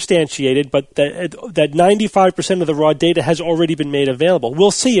to be substantiated, but that 95% of the raw data has already been made available. We'll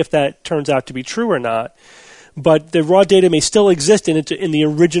see if that turns out to be true or not. But the raw data may still exist in the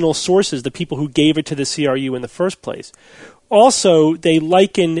original sources, the people who gave it to the CRU in the first place. Also, they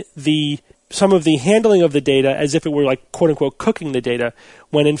liken some of the handling of the data as if it were like, quote-unquote, cooking the data,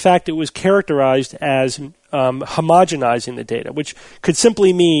 when in fact it was characterized as homogenizing the data, which could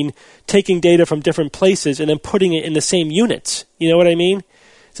simply mean taking data from different places and then putting it in the same units. You know what I mean?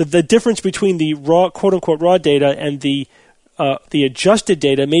 So the difference between the raw, quote-unquote, raw data and the adjusted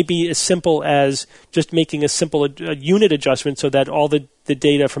data may be as simple as just making a simple unit adjustment so that all the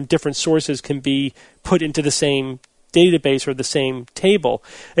data from different sources can be put into the same database or the same table.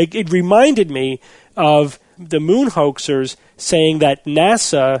 It reminded me of the moon hoaxers saying that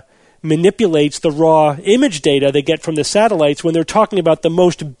NASA manipulates the raw image data they get from the satellites when they're talking about the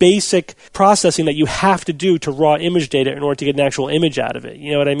most basic processing that you have to do to raw image data in order to get an actual image out of it.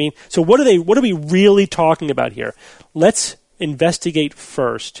 You know what I mean? So what are we really talking about here? Let's investigate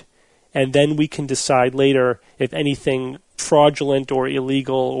first, and then we can decide later if anything fraudulent or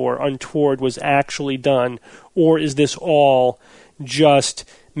illegal or untoward was actually done, or is this all just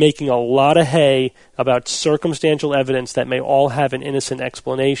making a lot of hay about circumstantial evidence that may all have an innocent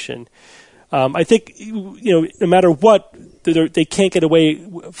explanation. I think, no matter what, they can't get away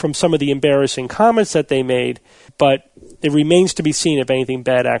from some of the embarrassing comments that they made, but it remains to be seen if anything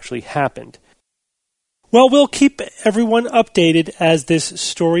bad actually happened. Well, we'll keep everyone updated as this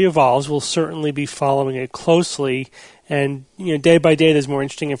story evolves. We'll certainly be following it closely, and day by day there's more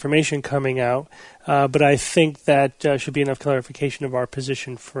interesting information coming out. But I think that should be enough clarification of our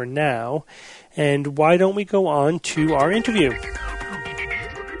position for now. And why don't we go on to our interview?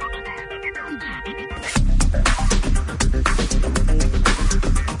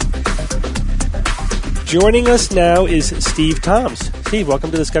 Joining us now is Steve Toms. Steve,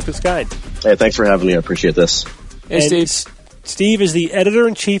 welcome to the Skeptics Guide. Hey, thanks for having me. I appreciate this. Hey, Steve. Steve is the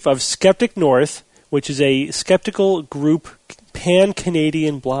editor-in-chief of Skeptic North, which is a skeptical group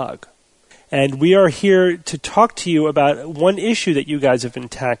pan-Canadian blog. And we are here to talk to you about one issue that you guys have been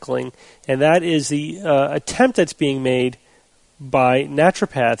tackling, and that is the attempt that's being made by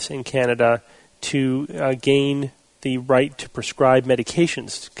naturopaths in Canada to gain the right to prescribe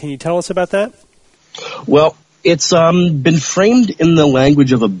medications. Can you tell us about that? Well, it's been framed in the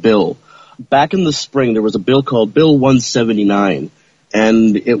language of a bill. Back in the spring, there was a bill called Bill 179,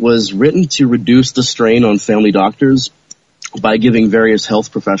 and it was written to reduce the strain on family doctors by giving various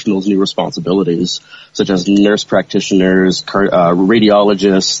health professionals new responsibilities, such as nurse practitioners,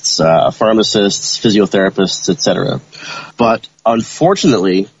 radiologists, pharmacists, physiotherapists, etc. But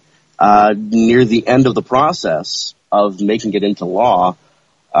unfortunately, near the end of the process of making it into law,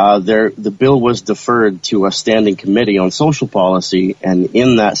 the bill was deferred to a standing committee on social policy, and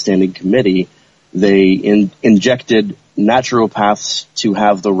in that standing committee, they injected naturopaths to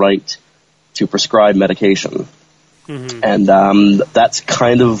have the right to prescribe medication. Mm-hmm. And that's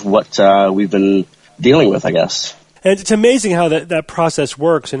kind of what we've been dealing with, I guess. And it's amazing how that process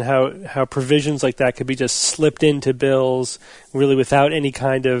works, and how provisions like that could be just slipped into bills really without any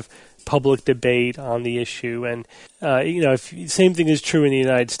kind of public debate on the issue. And same thing is true in the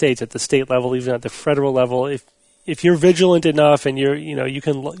United States at the state level, even at the federal level. If you're vigilant enough and you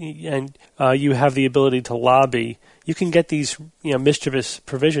have the ability to lobby, you can get these mischievous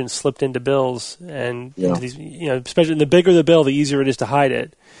provisions slipped into bills, and into these, especially the bigger the bill, the easier it is to hide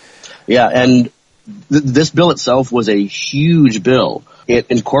it. Yeah, and this bill itself was a huge bill. It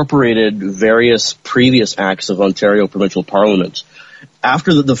incorporated various previous acts of Ontario Provincial Parliament.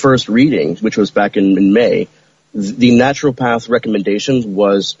 After the first reading, which was back in May, the naturopath recommendation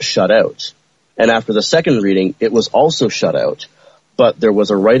was shut out. And after the second reading, it was also shut out. but there was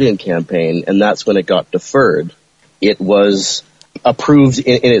a write-in campaign, and that's when it got deferred. It was approved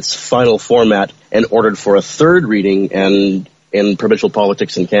in its final format and ordered for a third reading, and in provincial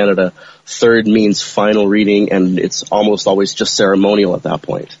politics in Canada, third means final reading, and it's almost always just ceremonial at that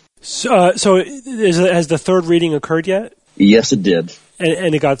point. So has the third reading occurred yet? Yes, it did.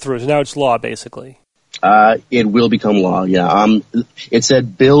 And it got through, so now it's law, basically. It will become law, yeah. It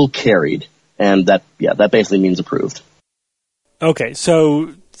said bill carried, and that basically means approved. Okay,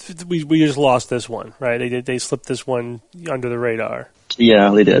 so we just lost this one, right? They slipped this one under the radar. Yeah,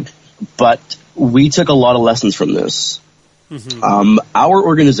 they did. But we took a lot of lessons from this. Mm-hmm. Our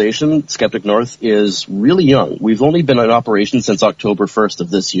organization, Skeptic North, is really young. We've only been in operation since October 1st of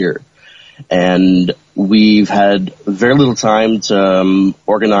this year. And we've had very little time to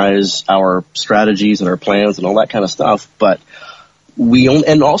organize our strategies and our plans and all that kind of stuff. But we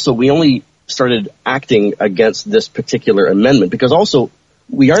only started acting against this particular amendment because also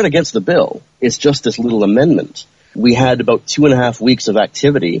we aren't against the bill. It's just this little amendment. We had about 2.5 weeks of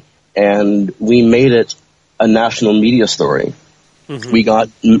activity, and we made it a national media story. Mm-hmm. We got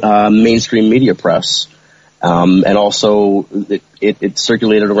mainstream media press. And also it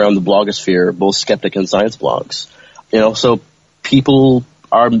circulated around the blogosphere, both skeptic and science blogs. So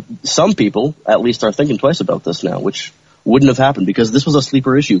some people at least are thinking twice about this now, which wouldn't have happened because this was a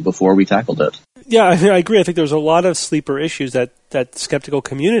sleeper issue before we tackled it. Yeah, I agree. I think there's a lot of sleeper issues that skeptical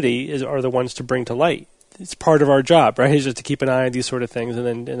community are the ones to bring to light. It's part of our job, right? Is just to keep an eye on these sort of things.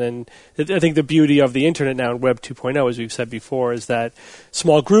 And then I think the beauty of the internet now in Web 2.0, as we've said before, is that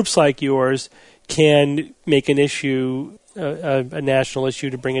small groups like yours can make an issue a national issue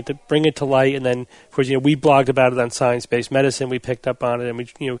to bring it to light, and then of course we blogged about it on Science-Based Medicine. We picked up on it, and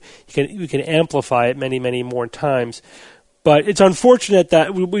we can amplify it many more times. But it's unfortunate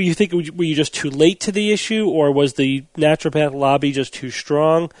that were you just too late to the issue, or was the naturopath lobby just too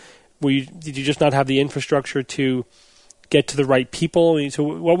strong? Did you just not have the infrastructure to get to the right people? So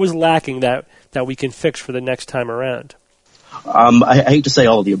what was lacking that we can fix for the next time around? I hate to say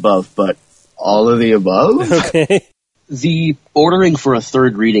all of the above, but all of the above? Okay. The ordering for a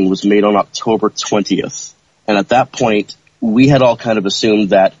third reading was made on October 20th. And at that point, we had all kind of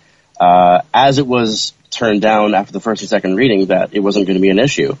assumed that as it was turned down after the first and second reading, that it wasn't going to be an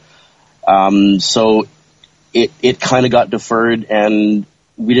issue. So it kind of got deferred, and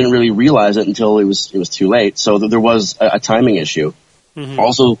we didn't really realize it until it was too late. So there was a timing issue. Mm-hmm.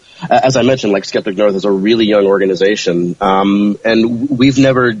 Also, as I mentioned, Skeptic North is a really young organization, and we've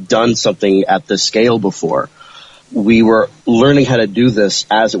never done something at this scale before. We were learning how to do this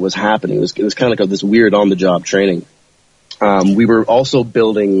as it was happening. It was kind of like this weird on-the-job training. We were also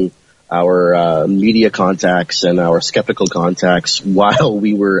building our media contacts and our skeptical contacts while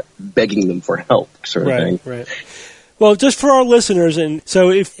we were begging them for help, sort of thing. Right. Well, just for our listeners, and so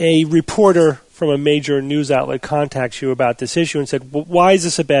if a reporter from a major news outlet contacts you about this issue and said, well, why is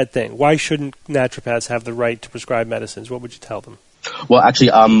this a bad thing? Why shouldn't naturopaths have the right to prescribe medicines? What would you tell them? Well,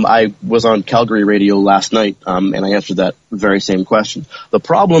 actually, I was on Calgary radio last night, and I answered that very same question. The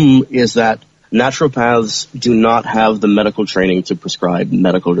problem is that naturopaths do not have the medical training to prescribe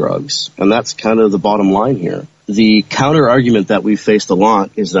medical drugs, and that's kind of the bottom line here. The counter-argument that we faced a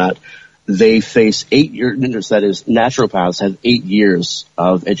lot is that they face 8 years, that is, naturopaths have 8 years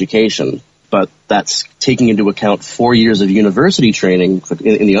of education, but that's taking into account 4 years of university training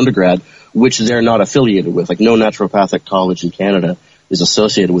in the undergrad, which they're not affiliated with. No naturopathic college in Canada is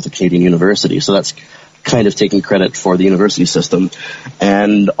associated with a Canadian university, so that's kind of taking credit for the university system.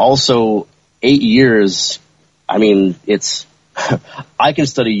 And also, 8 years, it's I can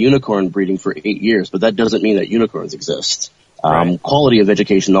study unicorn breeding for 8 years, but that doesn't mean that unicorns exist. Right. Quality of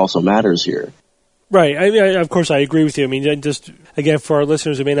education also matters here. Right. Of course, I agree with you. Just again, for our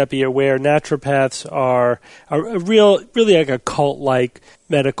listeners who may not be aware, naturopaths are really like a cult-like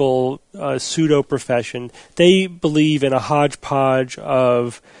medical pseudo-profession. They believe in a hodgepodge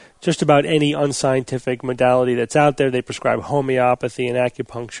of just about any unscientific modality that's out there. They prescribe homeopathy and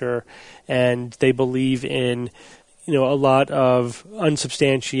acupuncture, and they believe in a lot of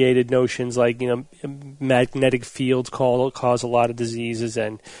unsubstantiated notions like, magnetic fields cause a lot of diseases,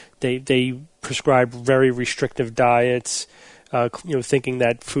 and they prescribe very restrictive diets, thinking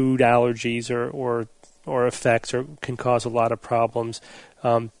that food allergies or effects can cause a lot of problems.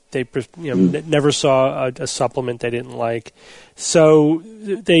 never saw a supplement they didn't like. So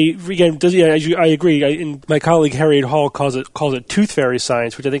they again, I agree. My colleague Harriet Hall calls it tooth fairy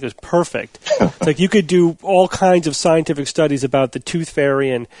science, which I think is perfect. It's like you could do all kinds of scientific studies about the tooth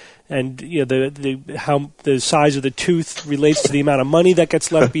fairy and the how the size of the tooth relates to the amount of money that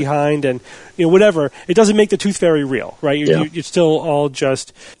gets left behind, and whatever. It doesn't make the tooth fairy real, right? You're still all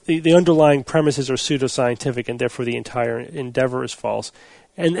just the underlying premises are pseudoscientific, and therefore the entire endeavor is false.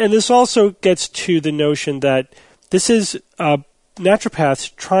 And this also gets to the notion that this is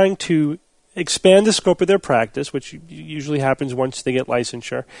naturopaths trying to expand the scope of their practice, which usually happens once they get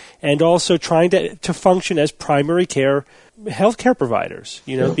licensure, and also trying to function as primary care healthcare providers,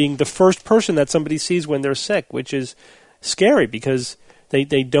 being the first person that somebody sees when they're sick, which is scary because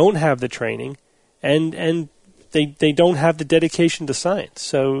they don't have the training and they don't have the dedication to science.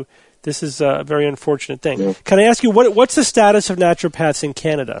 So this is a very unfortunate thing. Yeah. Can I ask you, what's the status of naturopaths in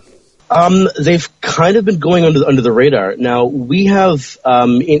Canada? They've kind of been going under the radar. Now, we have,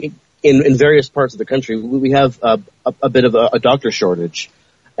 in various parts of the country, we have a bit of a doctor shortage.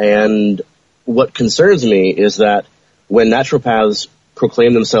 And what concerns me is that when naturopaths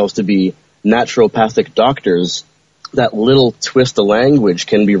proclaim themselves to be naturopathic doctors, that little twist of language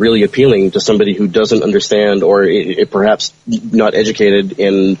can be really appealing to somebody who doesn't understand or perhaps not educated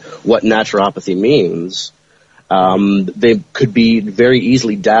in what naturopathy means. They could be very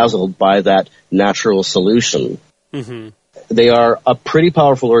easily dazzled by that natural solution. Mm-hmm. They are a pretty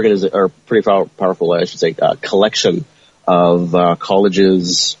powerful collection of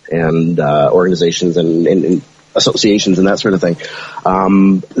colleges and organizations and associations and that sort of thing.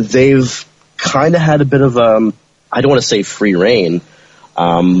 They've kind of had a bit of I don't want to say free reign,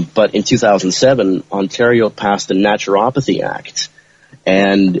 but in 2007, Ontario passed the Naturopathy Act.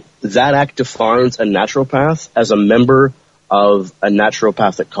 And that act defines a naturopath as a member of a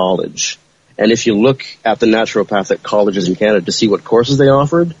naturopathic college. And if you look at the naturopathic colleges in Canada to see what courses they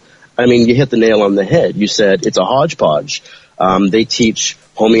offered, I mean, you hit the nail on the head. You said it's a hodgepodge. They teach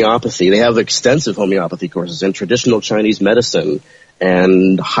homeopathy. They have extensive homeopathy courses in traditional Chinese medicine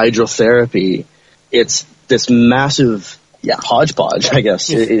and hydrotherapy. It's this massive, hodgepodge, I guess,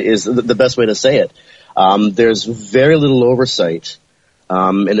 is the best way to say it. There's very little oversight.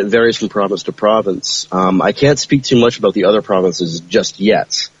 And it varies from province to province. I can't speak too much about the other provinces just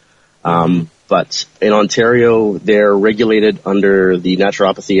yet. But in Ontario, they're regulated under the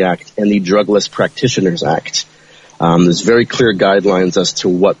Naturopathy Act and the Drugless Practitioners Act. There's very clear guidelines as to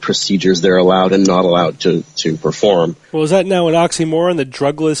what procedures they're allowed and not allowed to perform. Well, is that now an oxymoron, the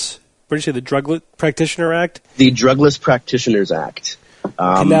Drugless, what did you say, the Drugless Practitioner Act? The Drugless Practitioners Act.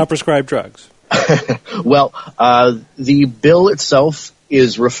 Can now prescribe drugs. Well, the bill itself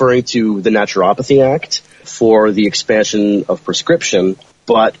is referring to the Naturopathy Act for the expansion of prescription,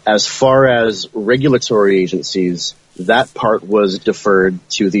 but as far as regulatory agencies, that part was deferred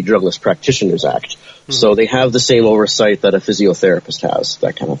to the Drugless Practitioners Act. Mm-hmm. So they have the same oversight that a physiotherapist has,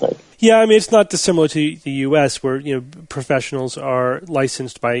 that kind of thing. Yeah, I mean, it's not dissimilar to the U.S. where, professionals are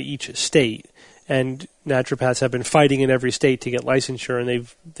licensed by each state. And naturopaths have been fighting in every state to get licensure, and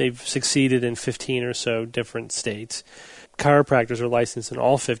they've succeeded in 15 or so different states. Chiropractors are licensed in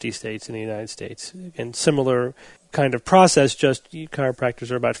all 50 states in the United States. And similar kind of process, just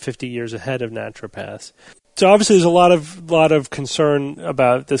chiropractors are about 50 years ahead of naturopaths. So obviously there's a lot of concern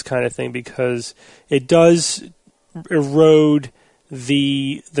about this kind of thing because it does erode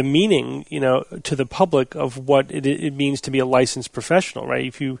the meaning, to the public of what it means to be a licensed professional, right?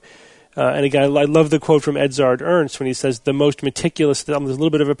 If you and again, I love the quote from Edzard Ernst when he says, there's a little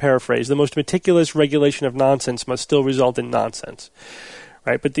bit of a paraphrase, the most meticulous regulation of nonsense must still result in nonsense,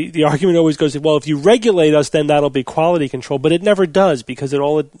 right? But the argument always goes, well, if you regulate us, then that'll be quality control, but it never does because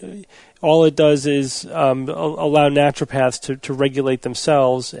all it does is allow naturopaths to regulate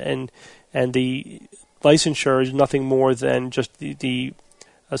themselves, and the licensure is nothing more than just the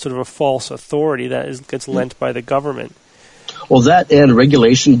sort of a false authority that gets lent by the government. Well, that and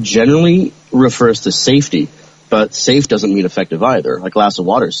regulation generally refers to safety, but safe doesn't mean effective either. A glass of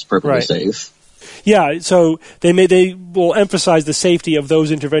water is perfectly safe. Yeah, so they will emphasize the safety of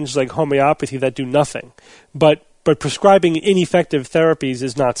those interventions like homeopathy that do nothing, but prescribing ineffective therapies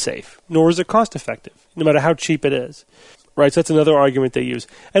is not safe, nor is it cost effective, no matter how cheap it is. Right, so that's another argument they use.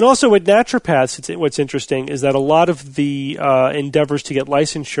 And also with naturopaths, what's interesting is that a lot of the endeavors to get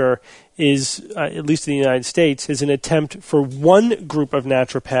licensure is, at least in the United States, is an attempt for one group of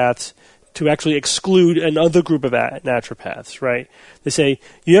naturopaths to actually exclude another group of naturopaths, right? They say,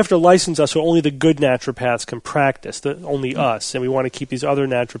 you have to license us so only the good naturopaths can practice, only us, and we want to keep these other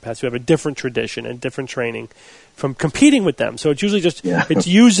naturopaths who have a different tradition and different training from competing with them. So it's usually just it's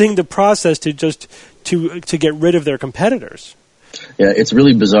using the process to get rid of their competitors. Yeah, it's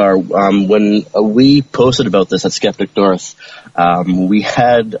really bizarre. When we posted about this at Skeptic North, we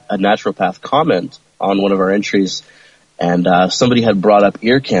had a naturopath comment on one of our entries, and somebody had brought up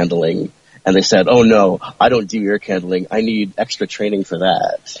ear candling, and they said, "Oh no, I don't do ear candling. I need extra training for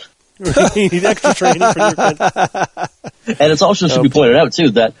that." You need extra training for ear candling. And it's also should be pointed out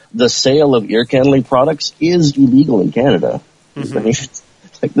too that the sale of ear candling products is illegal in Canada. Mm-hmm. I mean,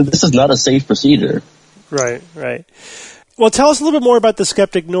 this is not a safe procedure. Right. Well, tell us a little bit more about the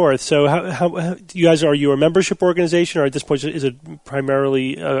Skeptic North. So, how you guys, are you a membership organization, or at this point is it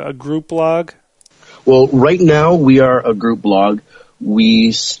primarily a group blog? Well, right now we are a group blog.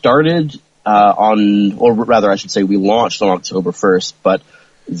 We started or rather, I should say, we launched on October 1st, but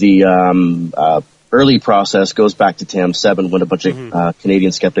the early process goes back to TAM7 when a bunch of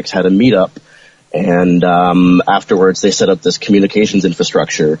Canadian skeptics had a meetup, and afterwards they set up this communications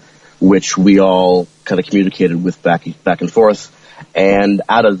infrastructure, which we all kind of communicated with back and forth. And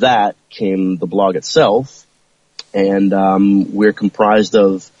out of that came the blog itself. And we're comprised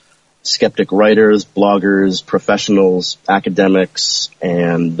of skeptic writers, bloggers, professionals, academics,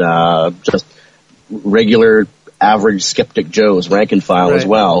 and just regular average skeptic Joes, rank and file as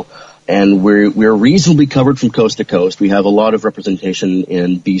well. And we're reasonably covered from coast to coast. We have a lot of representation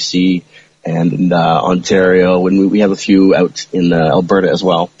in BC and in Ontario, and we have a few out in Alberta as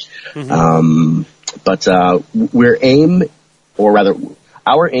well. Mm-hmm. But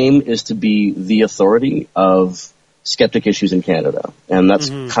our aim is to be the authority of skeptic issues in Canada, and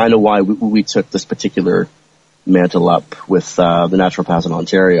that's kind of why we took this particular mantle up with the naturopaths in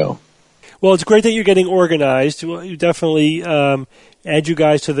Ontario. Well, it's great that you're getting organized. Well, you definitely add you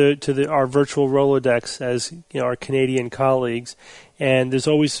guys to our virtual Rolodex as our Canadian colleagues, and there's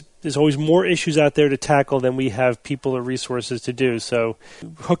always more issues out there to tackle than we have people or resources to do. So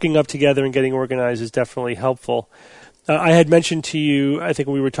hooking up together and getting organized is definitely helpful. I had mentioned to you, I think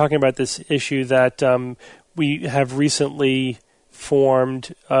when we were talking about this issue, that we have recently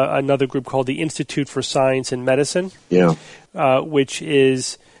formed another group called the Institute for Science and Medicine, which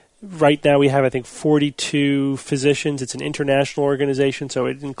is, right now we have, I think, 42 physicians. It's an international organization, so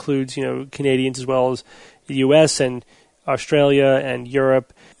it includes Canadians as well as the U.S. and Australia and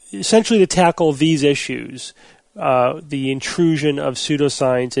Europe, essentially to tackle these issues, the intrusion of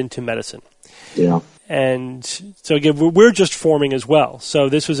pseudoscience into medicine. Yeah. And so again, we're just forming as well. So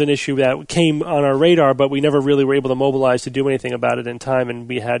this was an issue that came on our radar, but we never really were able to mobilize to do anything about it in time. And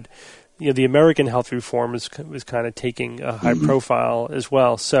we had, the American health reform was kind of taking a high profile as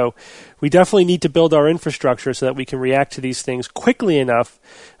well. So we definitely need to build our infrastructure so that we can react to these things quickly enough.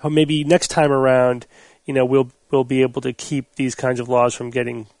 Or maybe next time around, we'll be able to keep these kinds of laws from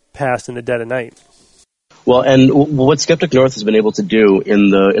getting passed in the dead of night. Well, and what Skeptic North has been able to do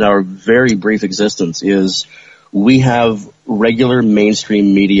in our very brief existence is we have regular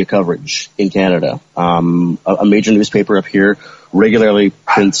mainstream media coverage in Canada. A major newspaper up here regularly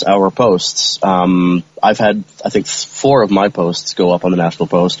prints our posts. I've had, I think, 4 of my posts go up on the National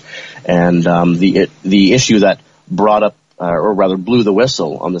Post, and the issue that brought up, or rather blew the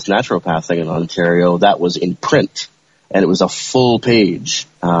whistle on this naturopath thing in Ontario, that was in print. And it was a full page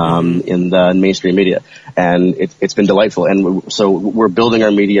in the mainstream media, and it's been delightful. And so we're building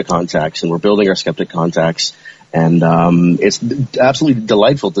our media contacts, and we're building our skeptic contacts, and it's absolutely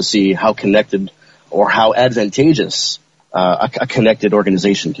delightful to see how connected or how advantageous a connected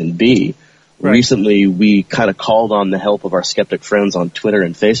organization can be. Right. Recently, we kind of called on the help of our skeptic friends on Twitter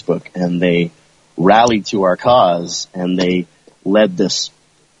and Facebook, and they rallied to our cause, and they led this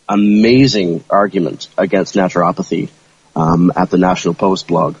amazing argument against naturopathy at the National Post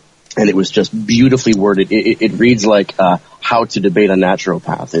blog, and it was just beautifully worded. It reads like how to debate a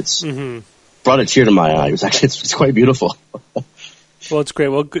naturopath. It's brought a tear to my eye. It's quite beautiful. Well, it's great.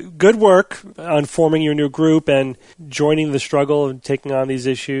 Well, good work on forming your new group and joining the struggle and taking on these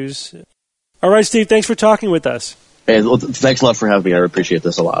issues. All right, Steve, thanks for talking with us. Hey, well, thanks a lot for having me. I appreciate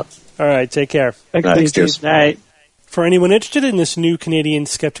this a lot. All right, take care. Thanks, Steve. Night. For anyone interested in this new Canadian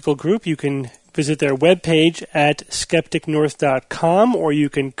skeptical group, you can visit their webpage at skepticnorth.com, or you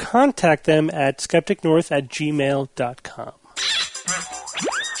can contact them at skepticnorth@gmail.com.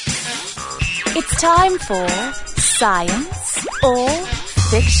 It's time for Science or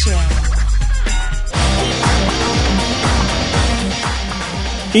Fiction.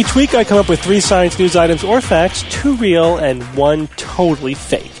 Each week I come up with 3 science news items or facts, 2 real and 1 totally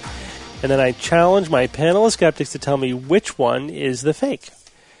fake. And then I challenge my panel of skeptics to tell me which one is the fake.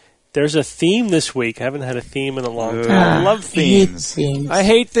 There's a theme this week. I haven't had a theme in a long time. I love themes. I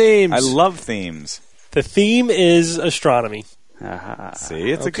hate themes. I love themes. The theme is astronomy.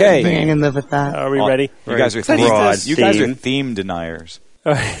 See, it's a Okay. good I theme. can live with that. Are we ready? You guys are theme deniers.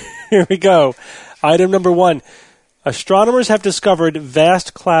 All right, here we go. Item number 1. Astronomers have discovered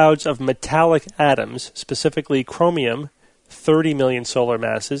vast clouds of metallic atoms, specifically chromium, 30 million solar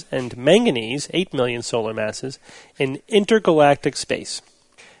masses, and manganese, 8 million solar masses, in intergalactic space.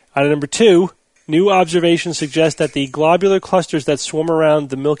 Item number 2. New observations suggest that the globular clusters that swarm around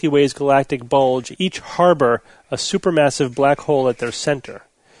the Milky Way's galactic bulge each harbor a supermassive black hole at their center.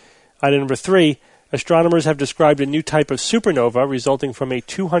 Item number 3. Astronomers have described a new type of supernova resulting from a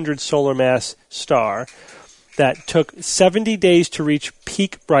 200 solar mass star that took 70 days to reach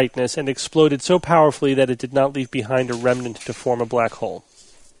peak brightness and exploded so powerfully that it did not leave behind a remnant to form a black hole.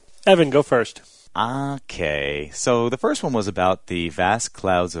 Evan, go first. Okay, so the first one was about the vast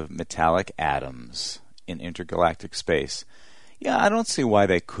clouds of metallic atoms in intergalactic space. Yeah, I don't see why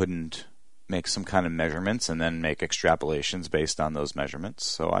they couldn't make some kind of measurements and then make extrapolations based on those measurements.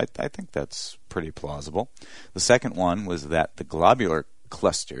 So I think that's pretty plausible. The second one was that the globular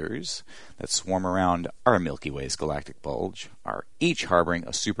clusters that swarm around our Milky Way's galactic bulge are each harboring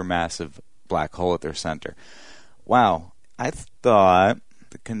a supermassive black hole at their center. Wow, I thought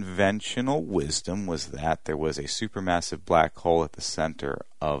the conventional wisdom was that there was a supermassive black hole at the center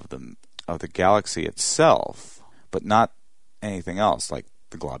of the galaxy itself, but not anything else like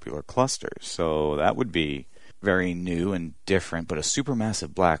the globular clusters. So that would be very new and different, but a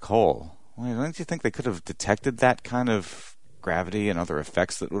supermassive black hole. Well, don't you think they could have detected that kind of gravity and other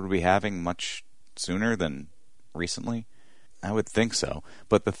effects that would be having much sooner than recently? I would think so.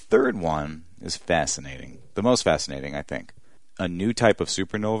 But the third one is fascinating. The most fascinating, I think. A new type of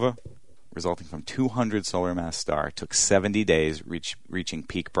supernova resulting from 200 solar mass star took 70 days reaching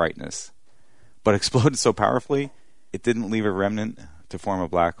peak brightness, but exploded so powerfully it didn't leave a remnant to form a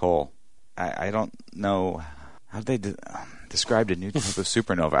black hole. I don't know how they described a new type of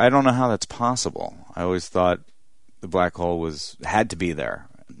supernova. I don't know how that's possible. I always thought the black hole had to be there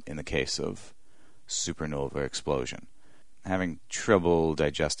in the case of supernova explosion. Having trouble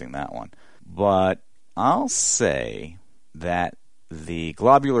digesting that one. But I'll say that the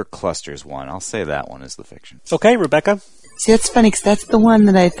globular clusters one, I'll say that one is the fiction. Okay, Rebecca? See, that's funny because that's the one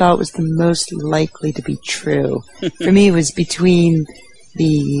that I thought was the most likely to be true. For me, it was between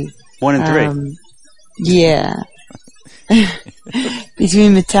the 1 and 3. Yeah.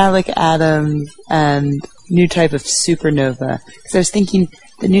 Between metallic atoms and new type of supernova. Because I was thinking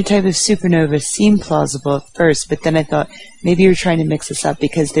the new type of supernova seemed plausible at first, but then I thought maybe you're trying to mix this up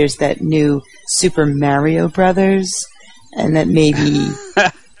because there's that new Super Mario Brothers, and that maybe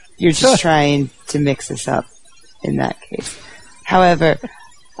you're just trying to mix this up in that case. However,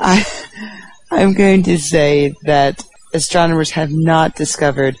 I'm going to say that astronomers have not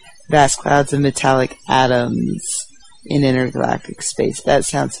discovered vast clouds of metallic atoms in intergalactic space. That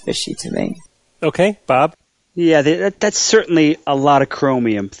sounds fishy to me. Okay, Bob? Yeah, that's certainly a lot of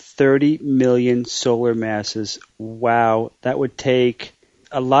chromium. 30 million solar masses. Wow, that would take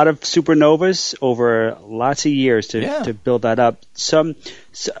a lot of supernovas over lots of years to build that up.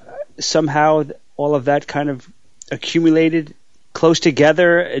 Somehow all of that kind of accumulated close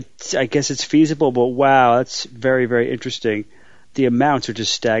together. I guess it's feasible, but wow, that's very, very interesting. The amounts are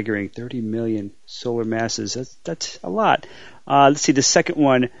just staggering. 30 million solar masses. That's a lot. Let's see, the second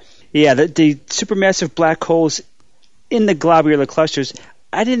one. Yeah, the supermassive black holes in the globular clusters.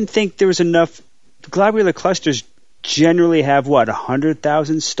 I didn't think there was enough. Globular clusters generally have,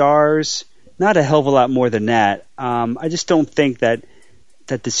 100,000 stars? Not a hell of a lot more than that. I just don't think that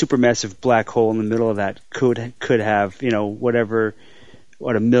the supermassive black hole in the middle of that could have,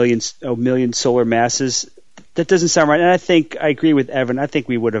 a million solar masses. That doesn't sound right. And I agree with Evan. I think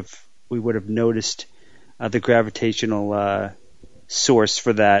we would have noticed the gravitational source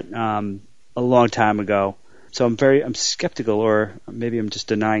for that a long time ago. So I'm skeptical, or maybe I'm just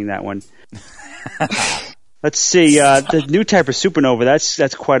denying that one. Let's see. The new type of supernova.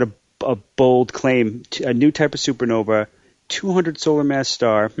 That's quite a bold claim. A new type of supernova, 200 solar mass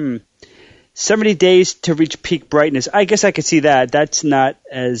star. 70 days to reach peak brightness. I guess I could see that. That's not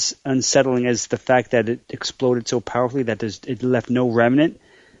as unsettling as the fact that it exploded so powerfully that it left no remnant.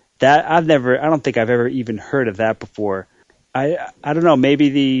 That I don't think I've ever even heard of that before. I don't know.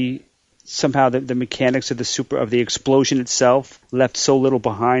 Maybe somehow the mechanics of the explosion itself left so little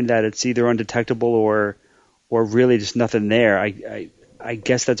behind that it's either undetectable or really just nothing there. I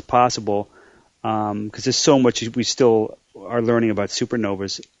guess that's possible because there's so much we still are learning about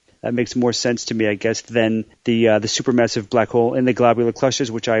supernovas. That makes more sense to me, I guess, than the supermassive black hole in the globular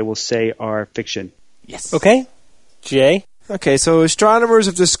clusters, which I will say are fiction. Yes. Okay. Jay? Okay, so astronomers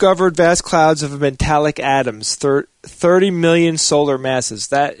have discovered vast clouds of metallic atoms, 30 million solar masses.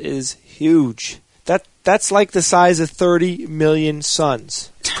 That is huge. That's like the size of 30 million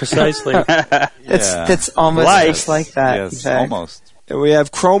suns. Precisely. That's almost just like that. Yes, almost. And we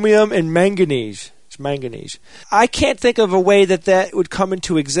have chromium and manganese. It's manganese. I can't think of a way that would come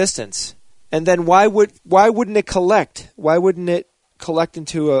into existence. And then why wouldn't it collect? Why wouldn't it collect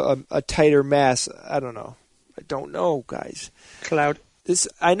into a tighter mass? I don't know. I don't know, guys. Cloud.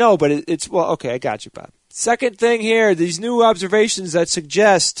 I know, but it's well. Okay, I got you, Bob. Second thing here, these new observations that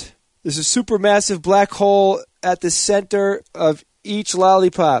suggest there's a supermassive black hole at the center of each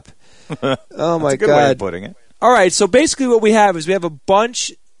lollipop. Oh my That's a good God! way of putting it. All right, so basically what we have is we have a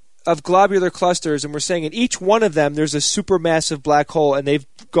bunch of globular clusters, and we're saying in each one of them there's a supermassive black hole, and they've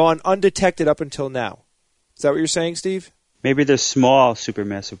gone undetected up until now. Is that what you're saying, Steve? Maybe they're small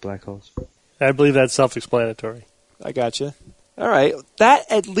supermassive black holes. I believe that's self-explanatory. I gotcha. All right,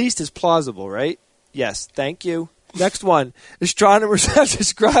 that at least is plausible, right? Yes, thank you. Next one. Astronomers have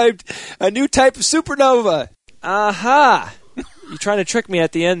described a new type of supernova. Aha! You're trying to trick me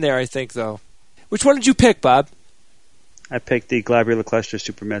at the end there, I think, though. Which one did you pick, Bob? I picked the globular cluster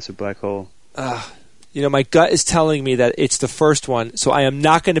supermassive black hole. My gut is telling me that it's the first one, so I am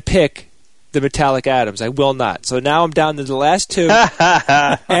not going to pick the metallic atoms. I will not. So now I'm down to the last two.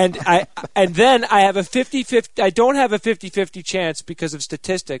 and then I have a 50-50. I don't have a 50-50 chance because of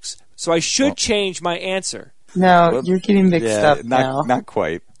statistics, so I should change my answer. No, you're getting mixed up now. Not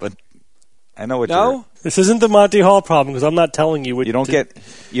quite, but I know what No? This isn't the Monty Hall problem because I'm not telling you. you don't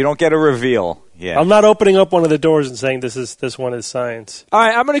get a reveal. Yeah. I'm not opening up one of the doors and saying this one is science. All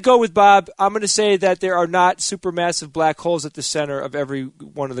right, I'm going to go with Bob. I'm going to say that there are not supermassive black holes at the center of every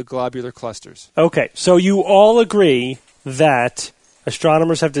one of the globular clusters. Okay, so you all agree that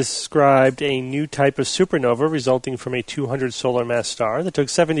astronomers have described a new type of supernova resulting from a 200 solar mass star that took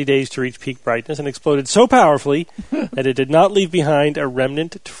 70 days to reach peak brightness and exploded so powerfully that it did not leave behind a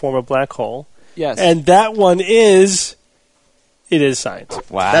remnant to form a black hole. Yes. And that one is... It is science.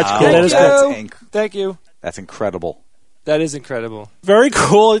 Wow. That's cool. Thank you. That's incredible. That is incredible. Very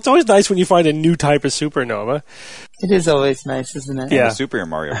cool. It's always nice when you find a new type of supernova. It is always nice, isn't it? Yeah. And the Super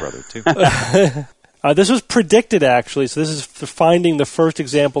Mario Brother, too. This was predicted, actually. So this is finding the first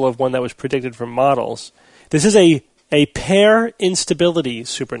example of one that was predicted from models. This is a pair instability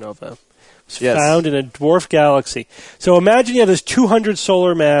supernova. It's found in a dwarf galaxy. So imagine you have this 200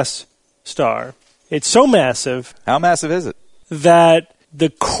 solar mass star. It's so massive. How massive is it? That the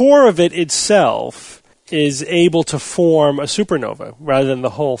core of it itself is able to form a supernova rather than the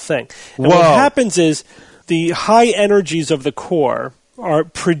whole thing. And what happens is the high energies of the core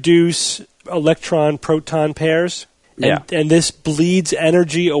produce electron-proton pairs, and this bleeds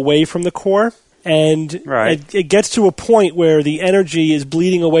energy away from the core, and it gets to a point where the energy is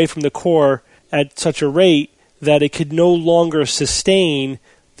bleeding away from the core at such a rate that it could no longer sustain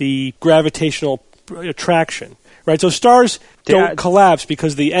the gravitational attraction. Right, so stars don't collapse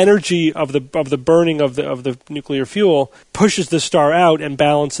because the energy of the burning of the nuclear fuel pushes the star out and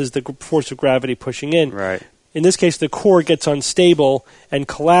balances the force of gravity pushing in. Right. In this case, the core gets unstable and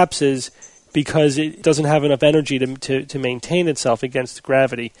collapses because it doesn't have enough energy to maintain itself against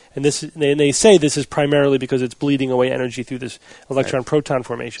gravity. And they say this is primarily because it's bleeding away energy through this electron-proton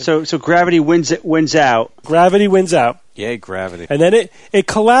formation. So gravity wins out. Gravity wins out. Yay, gravity. And then it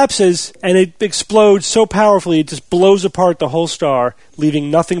collapses and it explodes so powerfully it just blows apart the whole star,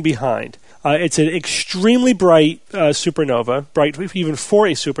 leaving nothing behind. It's an extremely bright supernova, bright even for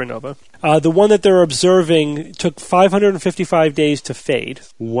a supernova. The one that they're observing took 555 days to fade.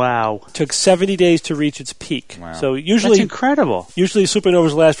 Wow. Took 70 days to reach its peak. Wow. So usually, that's incredible. Usually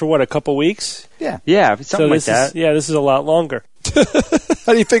supernovas last for a couple weeks? Yeah. Yeah, something like that. This is a lot longer.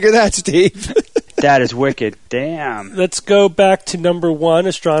 How do you figure that, Steve? That is wicked. Damn. Let's go back to number one.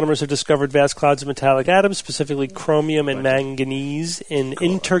 Astronomers have discovered vast clouds of metallic atoms, specifically chromium and manganese, in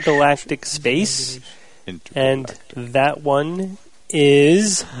intergalactic space. And that one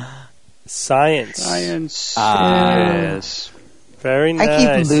is science. Science. Yes. Very nice.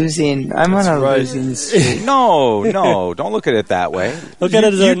 I keep losing. I'm on a losing streak. No, don't look at it that way. Look at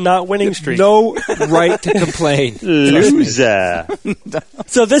it as a not winning streak. No right to complain. Loser.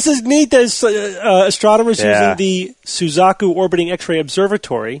 So this is neat that astronomers using the Suzaku Orbiting X-ray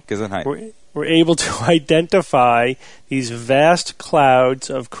Observatory were able to identify these vast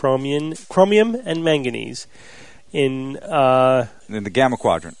clouds of chromium and manganese in the Gamma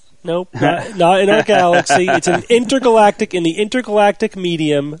Quadrant. Nope, not in our galaxy. It's an intergalactic in the intergalactic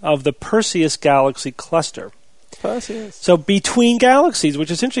medium of the Perseus galaxy cluster. Perseus. So between galaxies,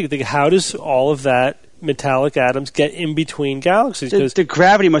 which is interesting. Think, how does all of that metallic atoms get in between galaxies? The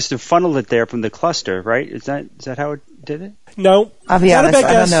gravity must have funneled it there from the cluster, right? Is that how it did it? No. I'll be Not a honest, bad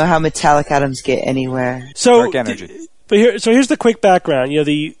I don't guess. know how metallic atoms get anywhere. So, Dark energy. So here's the quick background.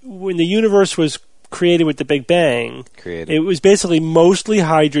 When the universe was created with the Big Bang, it was basically mostly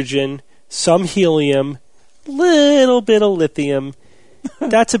hydrogen, some helium, little bit of lithium.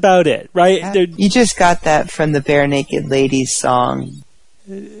 That's about it, right? You just got that from the Bare Naked Ladies song.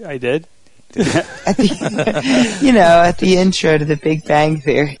 I did. At the intro to the Big Bang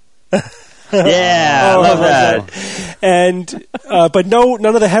Theory. Yeah, I love that. And but none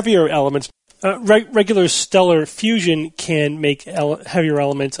of the heavier elements. Regular stellar fusion can make heavier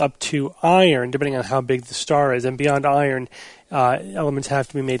elements up to iron, depending on how big the star is. And beyond iron, elements have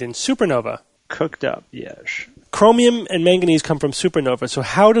to be made in supernova. Cooked up, yes. Chromium and manganese come from supernova. So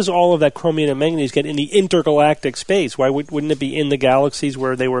how does all of that chromium and manganese get in the intergalactic space? Why wouldn't it be in the galaxies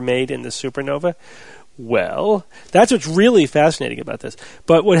where they were made in the supernova? Well, that's what's really fascinating about this.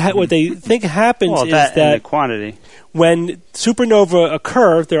 But what they think happens is that the quantity. When supernova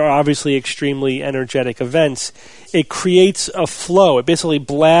occur, there are obviously extremely energetic events. It creates a flow. It basically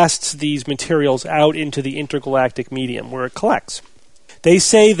blasts these materials out into the intergalactic medium where it collects. They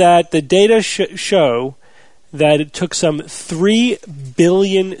say that the data show that it took some 3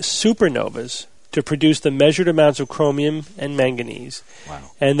 billion supernovas to produce the measured amounts of chromium and manganese. Wow.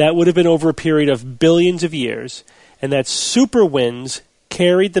 And that would have been over a period of billions of years. And that super winds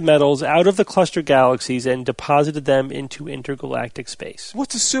carried the metals out of the cluster galaxies and deposited them into intergalactic space.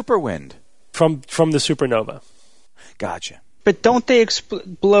 What's a super wind? From the supernova. Gotcha. But don't they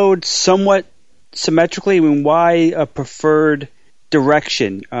explode somewhat symmetrically? I mean, why a preferred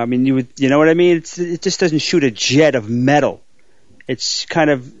direction? I mean, you know what I mean? It just doesn't shoot a jet of metal. It's kind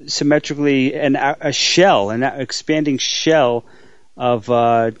of symmetrically a shell, an expanding shell of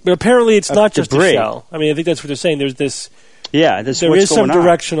But apparently it's not just debris. a shell. I mean, I think that's what they're saying. There's this... Yeah, there is some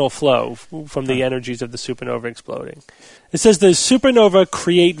directional flow from the energies of the supernova exploding. It says the supernova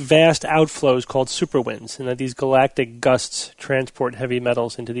create vast outflows called superwinds, and that these galactic gusts transport heavy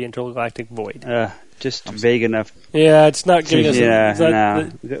metals into the intergalactic void. Just vague enough. Yeah, it's not giving us...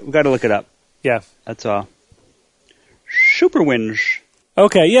 We've got to look it up. Yeah. That's all. Superwinds.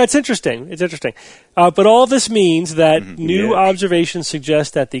 Okay, yeah, it's interesting. But all this means that new observations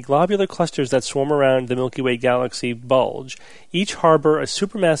suggest that the globular clusters that swarm around the Milky Way galaxy bulge each harbor a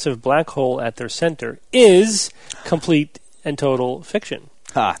supermassive black hole at their center is complete and total fiction.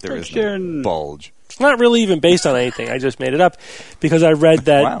 There is no bulge. It's not really even based on anything. I just made it up because I read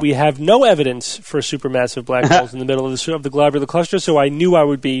that we have no evidence for supermassive black holes in the middle of the globular cluster, so I knew I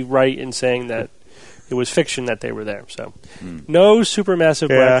would be right in saying that it was fiction that they were there. So, no supermassive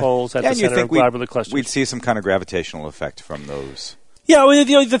black holes at the center of globular clusters. We'd see some kind of gravitational effect from those. Yeah, well,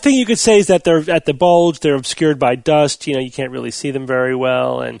 the thing you could say is that they're at the bulge. They're obscured by dust. You can't really see them very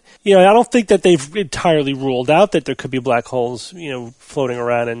well. And, I don't think that they've entirely ruled out that there could be black holes, floating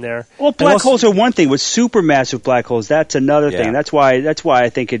around in there. Well, black holes are one thing. With supermassive black holes, that's another thing. That's why I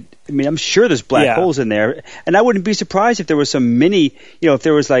think it... I mean, I'm sure there's black holes in there. And I wouldn't be surprised if there was some mini... if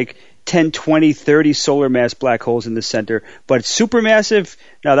there was like 10, 20, 30 solar mass black holes in the center. But supermassive,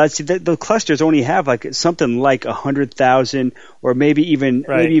 now the clusters only have something like 100,000 or maybe even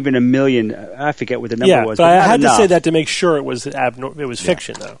a million. I forget what the number was. But I had to say that to make sure it was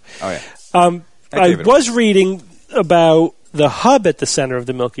fiction, though. Oh yeah. I was reading about the hub at the center of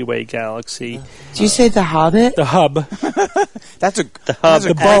the Milky Way galaxy. Did you say the Hobbit? The hub. That's the hub.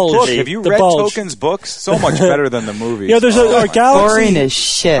 The bulge. Book. Have you read Tolkien's books? So much better than the movies. There's our galaxy. Boring as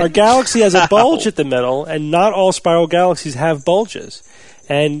shit. Our galaxy has a bulge at the middle, and not all spiral galaxies have bulges.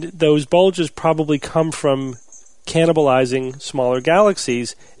 And those bulges probably come from cannibalizing smaller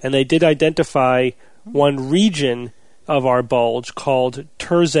galaxies, and they did identify one region of our bulge called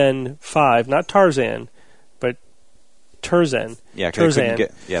Terzen 5, not Tarzan, but Terzen. Yeah, Terzen.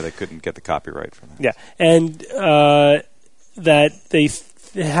 They couldn't get the copyright for that. Yeah, and that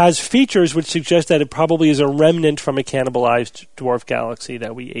it has features which suggest that it probably is a remnant from a cannibalized dwarf galaxy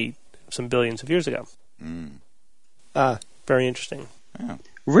that we ate some billions of years ago. Very interesting. Yeah.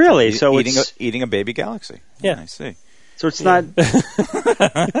 Really? So eating a baby galaxy. Yeah, I see. So it's not.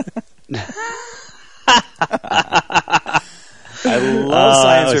 I love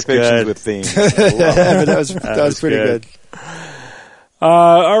science fiction with themes. That was pretty good.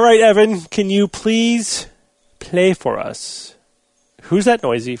 All right, Evan, can you please play for us Who's That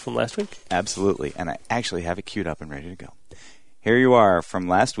Noisy from last week? Absolutely, and I actually have it queued up and ready to go. Here you are from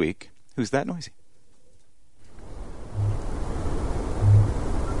last week. Who's that noisy?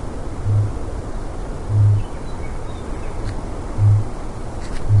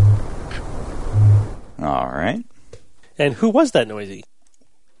 All right. And who was that noisy?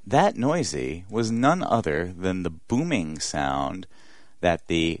 That noisy was none other than the booming sound that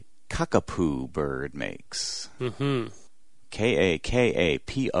the cockapoo bird makes. Mm-hmm.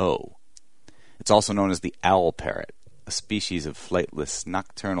 K-A-K-A-P-O. It's also known as the owl parrot, a species of flightless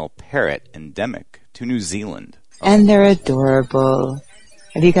nocturnal parrot endemic to New Zealand. And they're adorable.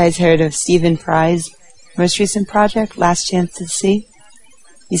 Have you guys heard of Stephen Fry's most recent project, Last Chance to See?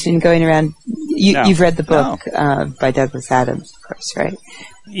 He's been going around. No. You've read the book by Douglas Adams, of course, right?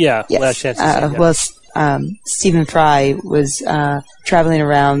 Yeah, Yes. Last Chance to See. Yeah. Well, Stephen Fry was traveling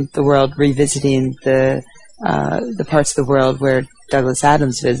around the world revisiting the parts of the world where Douglas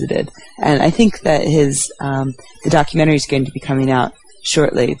Adams visited, and I think that the documentary is going to be coming out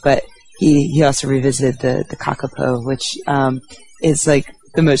shortly. But he also revisited the kakapo, which is like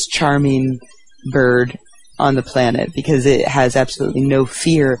the most charming bird on the planet because it has absolutely no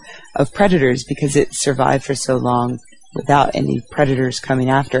fear of predators because it survived for so long without any predators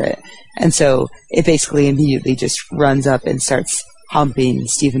coming after it. And so it basically immediately just runs up and starts humping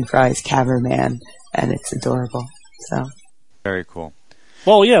Stephen Fry's cameraman, and it's adorable. So Very cool.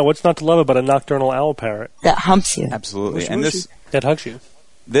 Well, yeah, what's not to love about a nocturnal owl parrot? that humps you. Absolutely. And That hugs you.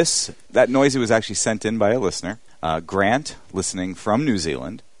 that noisy was actually sent in by a listener, Grant, listening from New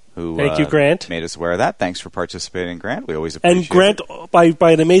Zealand, who Thank you, Grant. made us aware of that. Thanks for participating, Grant. We always appreciate And Grant, it.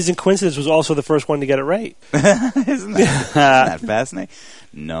 by an amazing coincidence, was also the first one to get it right. Isn't that fascinating?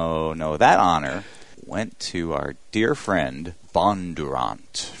 No. That honor went to our dear friend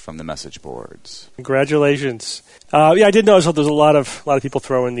Bondurant from the message boards. Congratulations. Yeah, I did notice that there's a lot of people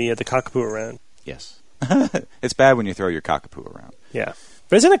throwing the cockapoo around. Yes. It's bad when you throw your cockapoo around. Yeah.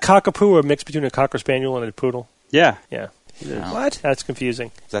 But isn't a cockapoo a mix between a cocker spaniel and a poodle? Yeah. Yeah. No. What? That's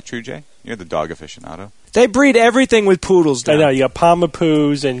confusing. Is that true, Jay? You're the dog aficionado. They breed everything with poodles now. I know. You got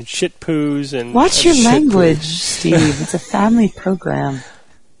pomapoos and shit poos and... Watch your language, Steve. It's a family program.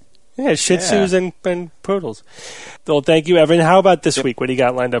 Yeah, shih tzus and poodles. Well, thank you, Evan. How about this week? What do you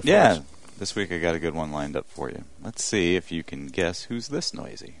got lined up for us? This week I got a good one lined up for you. Let's see if you can guess who's this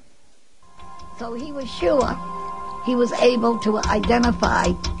noisy. So he was sure he was able to identify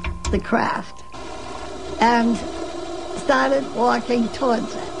the craft and started walking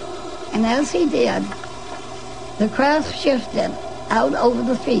towards it. And as he did, the craft shifted out over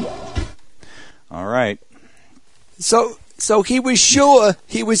the field. All right. So he was sure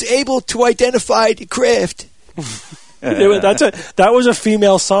he was able to identify the craft. That was a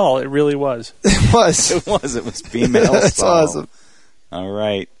female Saul. It really was. It was. It was female. That's Saul. awesome. All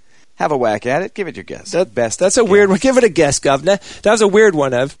right. Have a whack at it. Give it your guess. That's a weird one. Give it a guess, Governor. That was a weird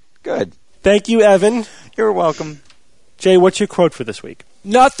one, Ev. Good. Thank you, Evan. You're welcome. Jay, what's your quote for this week?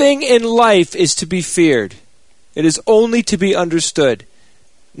 Nothing in life is to be feared. It is only to be understood.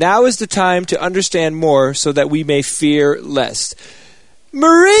 Now is the time to understand more so that we may fear less.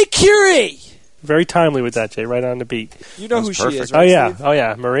 Marie Curie! Very timely with that, Jay. Right on the beat. You know That who was she perfect. is, right, Steve? Oh,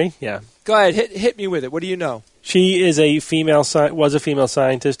 yeah. Marie? Yeah. Go ahead. Hit me with it. What do you know? She is a female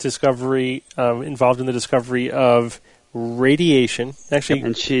scientist involved in the discovery of radiation. Actually,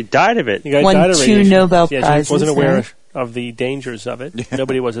 And she died of it. you guys Won died of 2 radiation. Nobel She Prizes, wasn't aware right? of the dangers of it.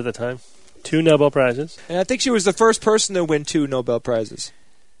 Nobody was at the time. 2 Nobel Prizes. And I think she was the first person to win 2 Nobel Prizes.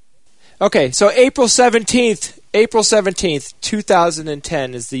 Okay, so April 17th,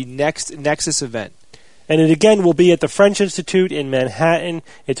 2010 is the next Nexus event. And it again will be at the French Institute in Manhattan.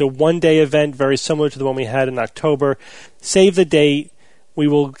 It's a one-day event, very similar to the one we had in October. Save the date. We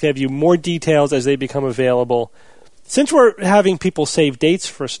will give you more details as they become available. Since we're having people save dates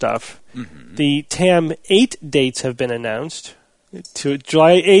for stuff, the TAM 8 dates have been announced to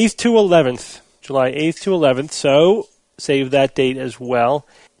July 8th to 11th. July 8th to 11th, so save that date as well.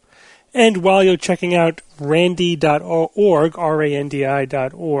 And while you're checking out randy.org,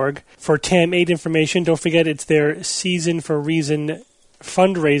 randi.org, for TAM 8 information, don't forget it's their Season for Reason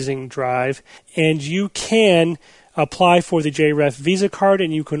fundraising drive. And you can apply for the JREF Visa card,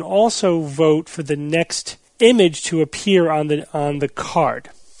 and you can also vote for the next image to appear on the card.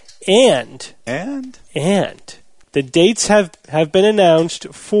 And the dates have been announced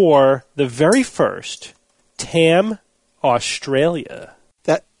for the very first TAM Australia.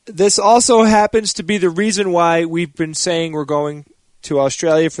 This also happens to be the reason why we've been saying we're going to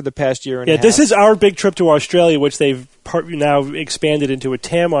Australia for the past year and a half. Yeah, this is our big trip to Australia, which they've now expanded into a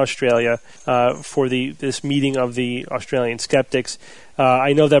TAM Australia for this meeting of the Australian Skeptics.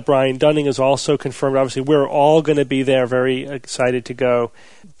 I know that Brian Dunning is also confirmed. Obviously, we're all going to be there, very excited to go.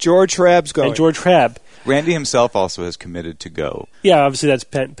 George Hrab's going. And George Hrab. Randy himself also has committed to go. Yeah, obviously that's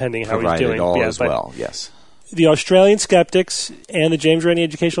pending how he's doing. All yeah, as well, yes. The Australian Skeptics and the James Randi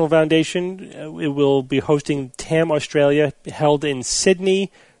Educational Foundation it will be hosting TAM Australia, held in Sydney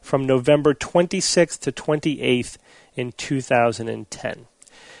from November 26th to 28th in 2010.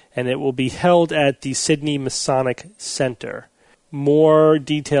 And it will be held at the Sydney Masonic Centre. More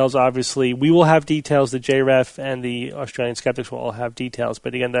details, obviously. We will have details. The JREF and the Australian Skeptics will all have details.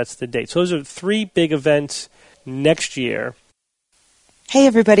 But again, that's the date. So those are 3 big events next year. Hey,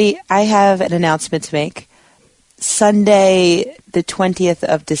 everybody. I have an announcement to make. Sunday, the 20th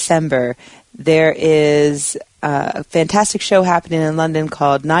of December, there is a fantastic show happening in London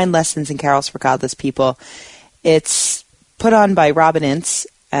called 9 Lessons and Carols for Godless People. It's put on by Robin Ince,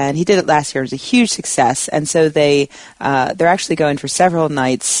 and he did it last year. It was a huge success, and so they're actually going for several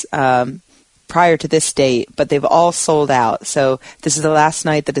nights prior to this date, but they've all sold out. So this is the last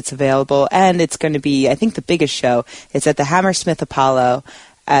night that it's available, and it's going to be, I think, the biggest show. It's at the Hammersmith Apollo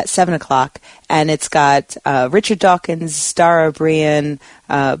at 7 o'clock, and it's got Richard Dawkins, Dara O'Brien,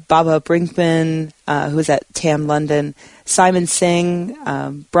 Baba Brinkman, who's at TAM London, Simon Singh,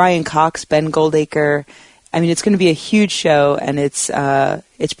 Brian Cox, Ben Goldacre. I mean, it's going to be a huge show, and it's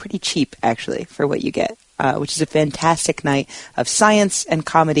pretty cheap, actually, for what you get, which is a fantastic night of science and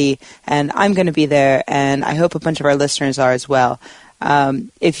comedy, and I'm going to be there, and I hope a bunch of our listeners are as well.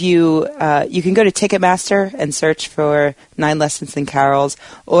 If you can go to Ticketmaster and search for 9 Lessons and Carols,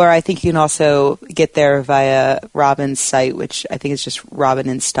 or I think you can also get there via Robin's site, which I think is just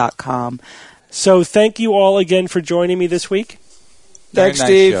robinince.com. So thank you all again for joining me this week. Thanks, Very nice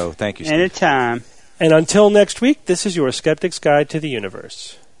Steve. show. Thank you, Steve. Anytime. And until next week, this is your Skeptic's Guide to the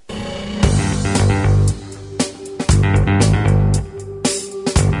Universe.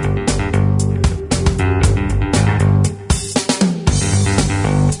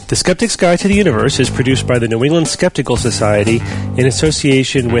 The Skeptic's Guide to the Universe is produced by the New England Skeptical Society in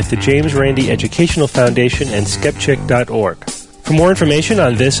association with the James Randi Educational Foundation and Skepchick.org. For more information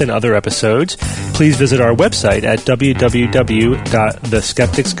on this and other episodes, please visit our website at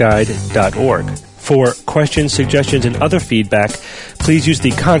www.theskepticsguide.org. For questions, suggestions, and other feedback, please use the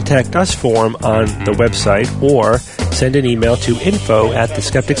Contact Us form on the website or send an email to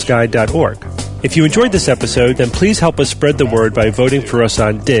info@theskepticsguide.org. If you enjoyed this episode, then please help us spread the word by voting for us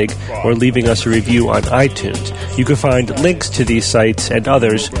on Dig or leaving us a review on iTunes. You can find links to these sites and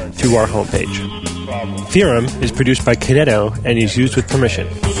others through our homepage. Theorem is produced by Kineto and is used with permission.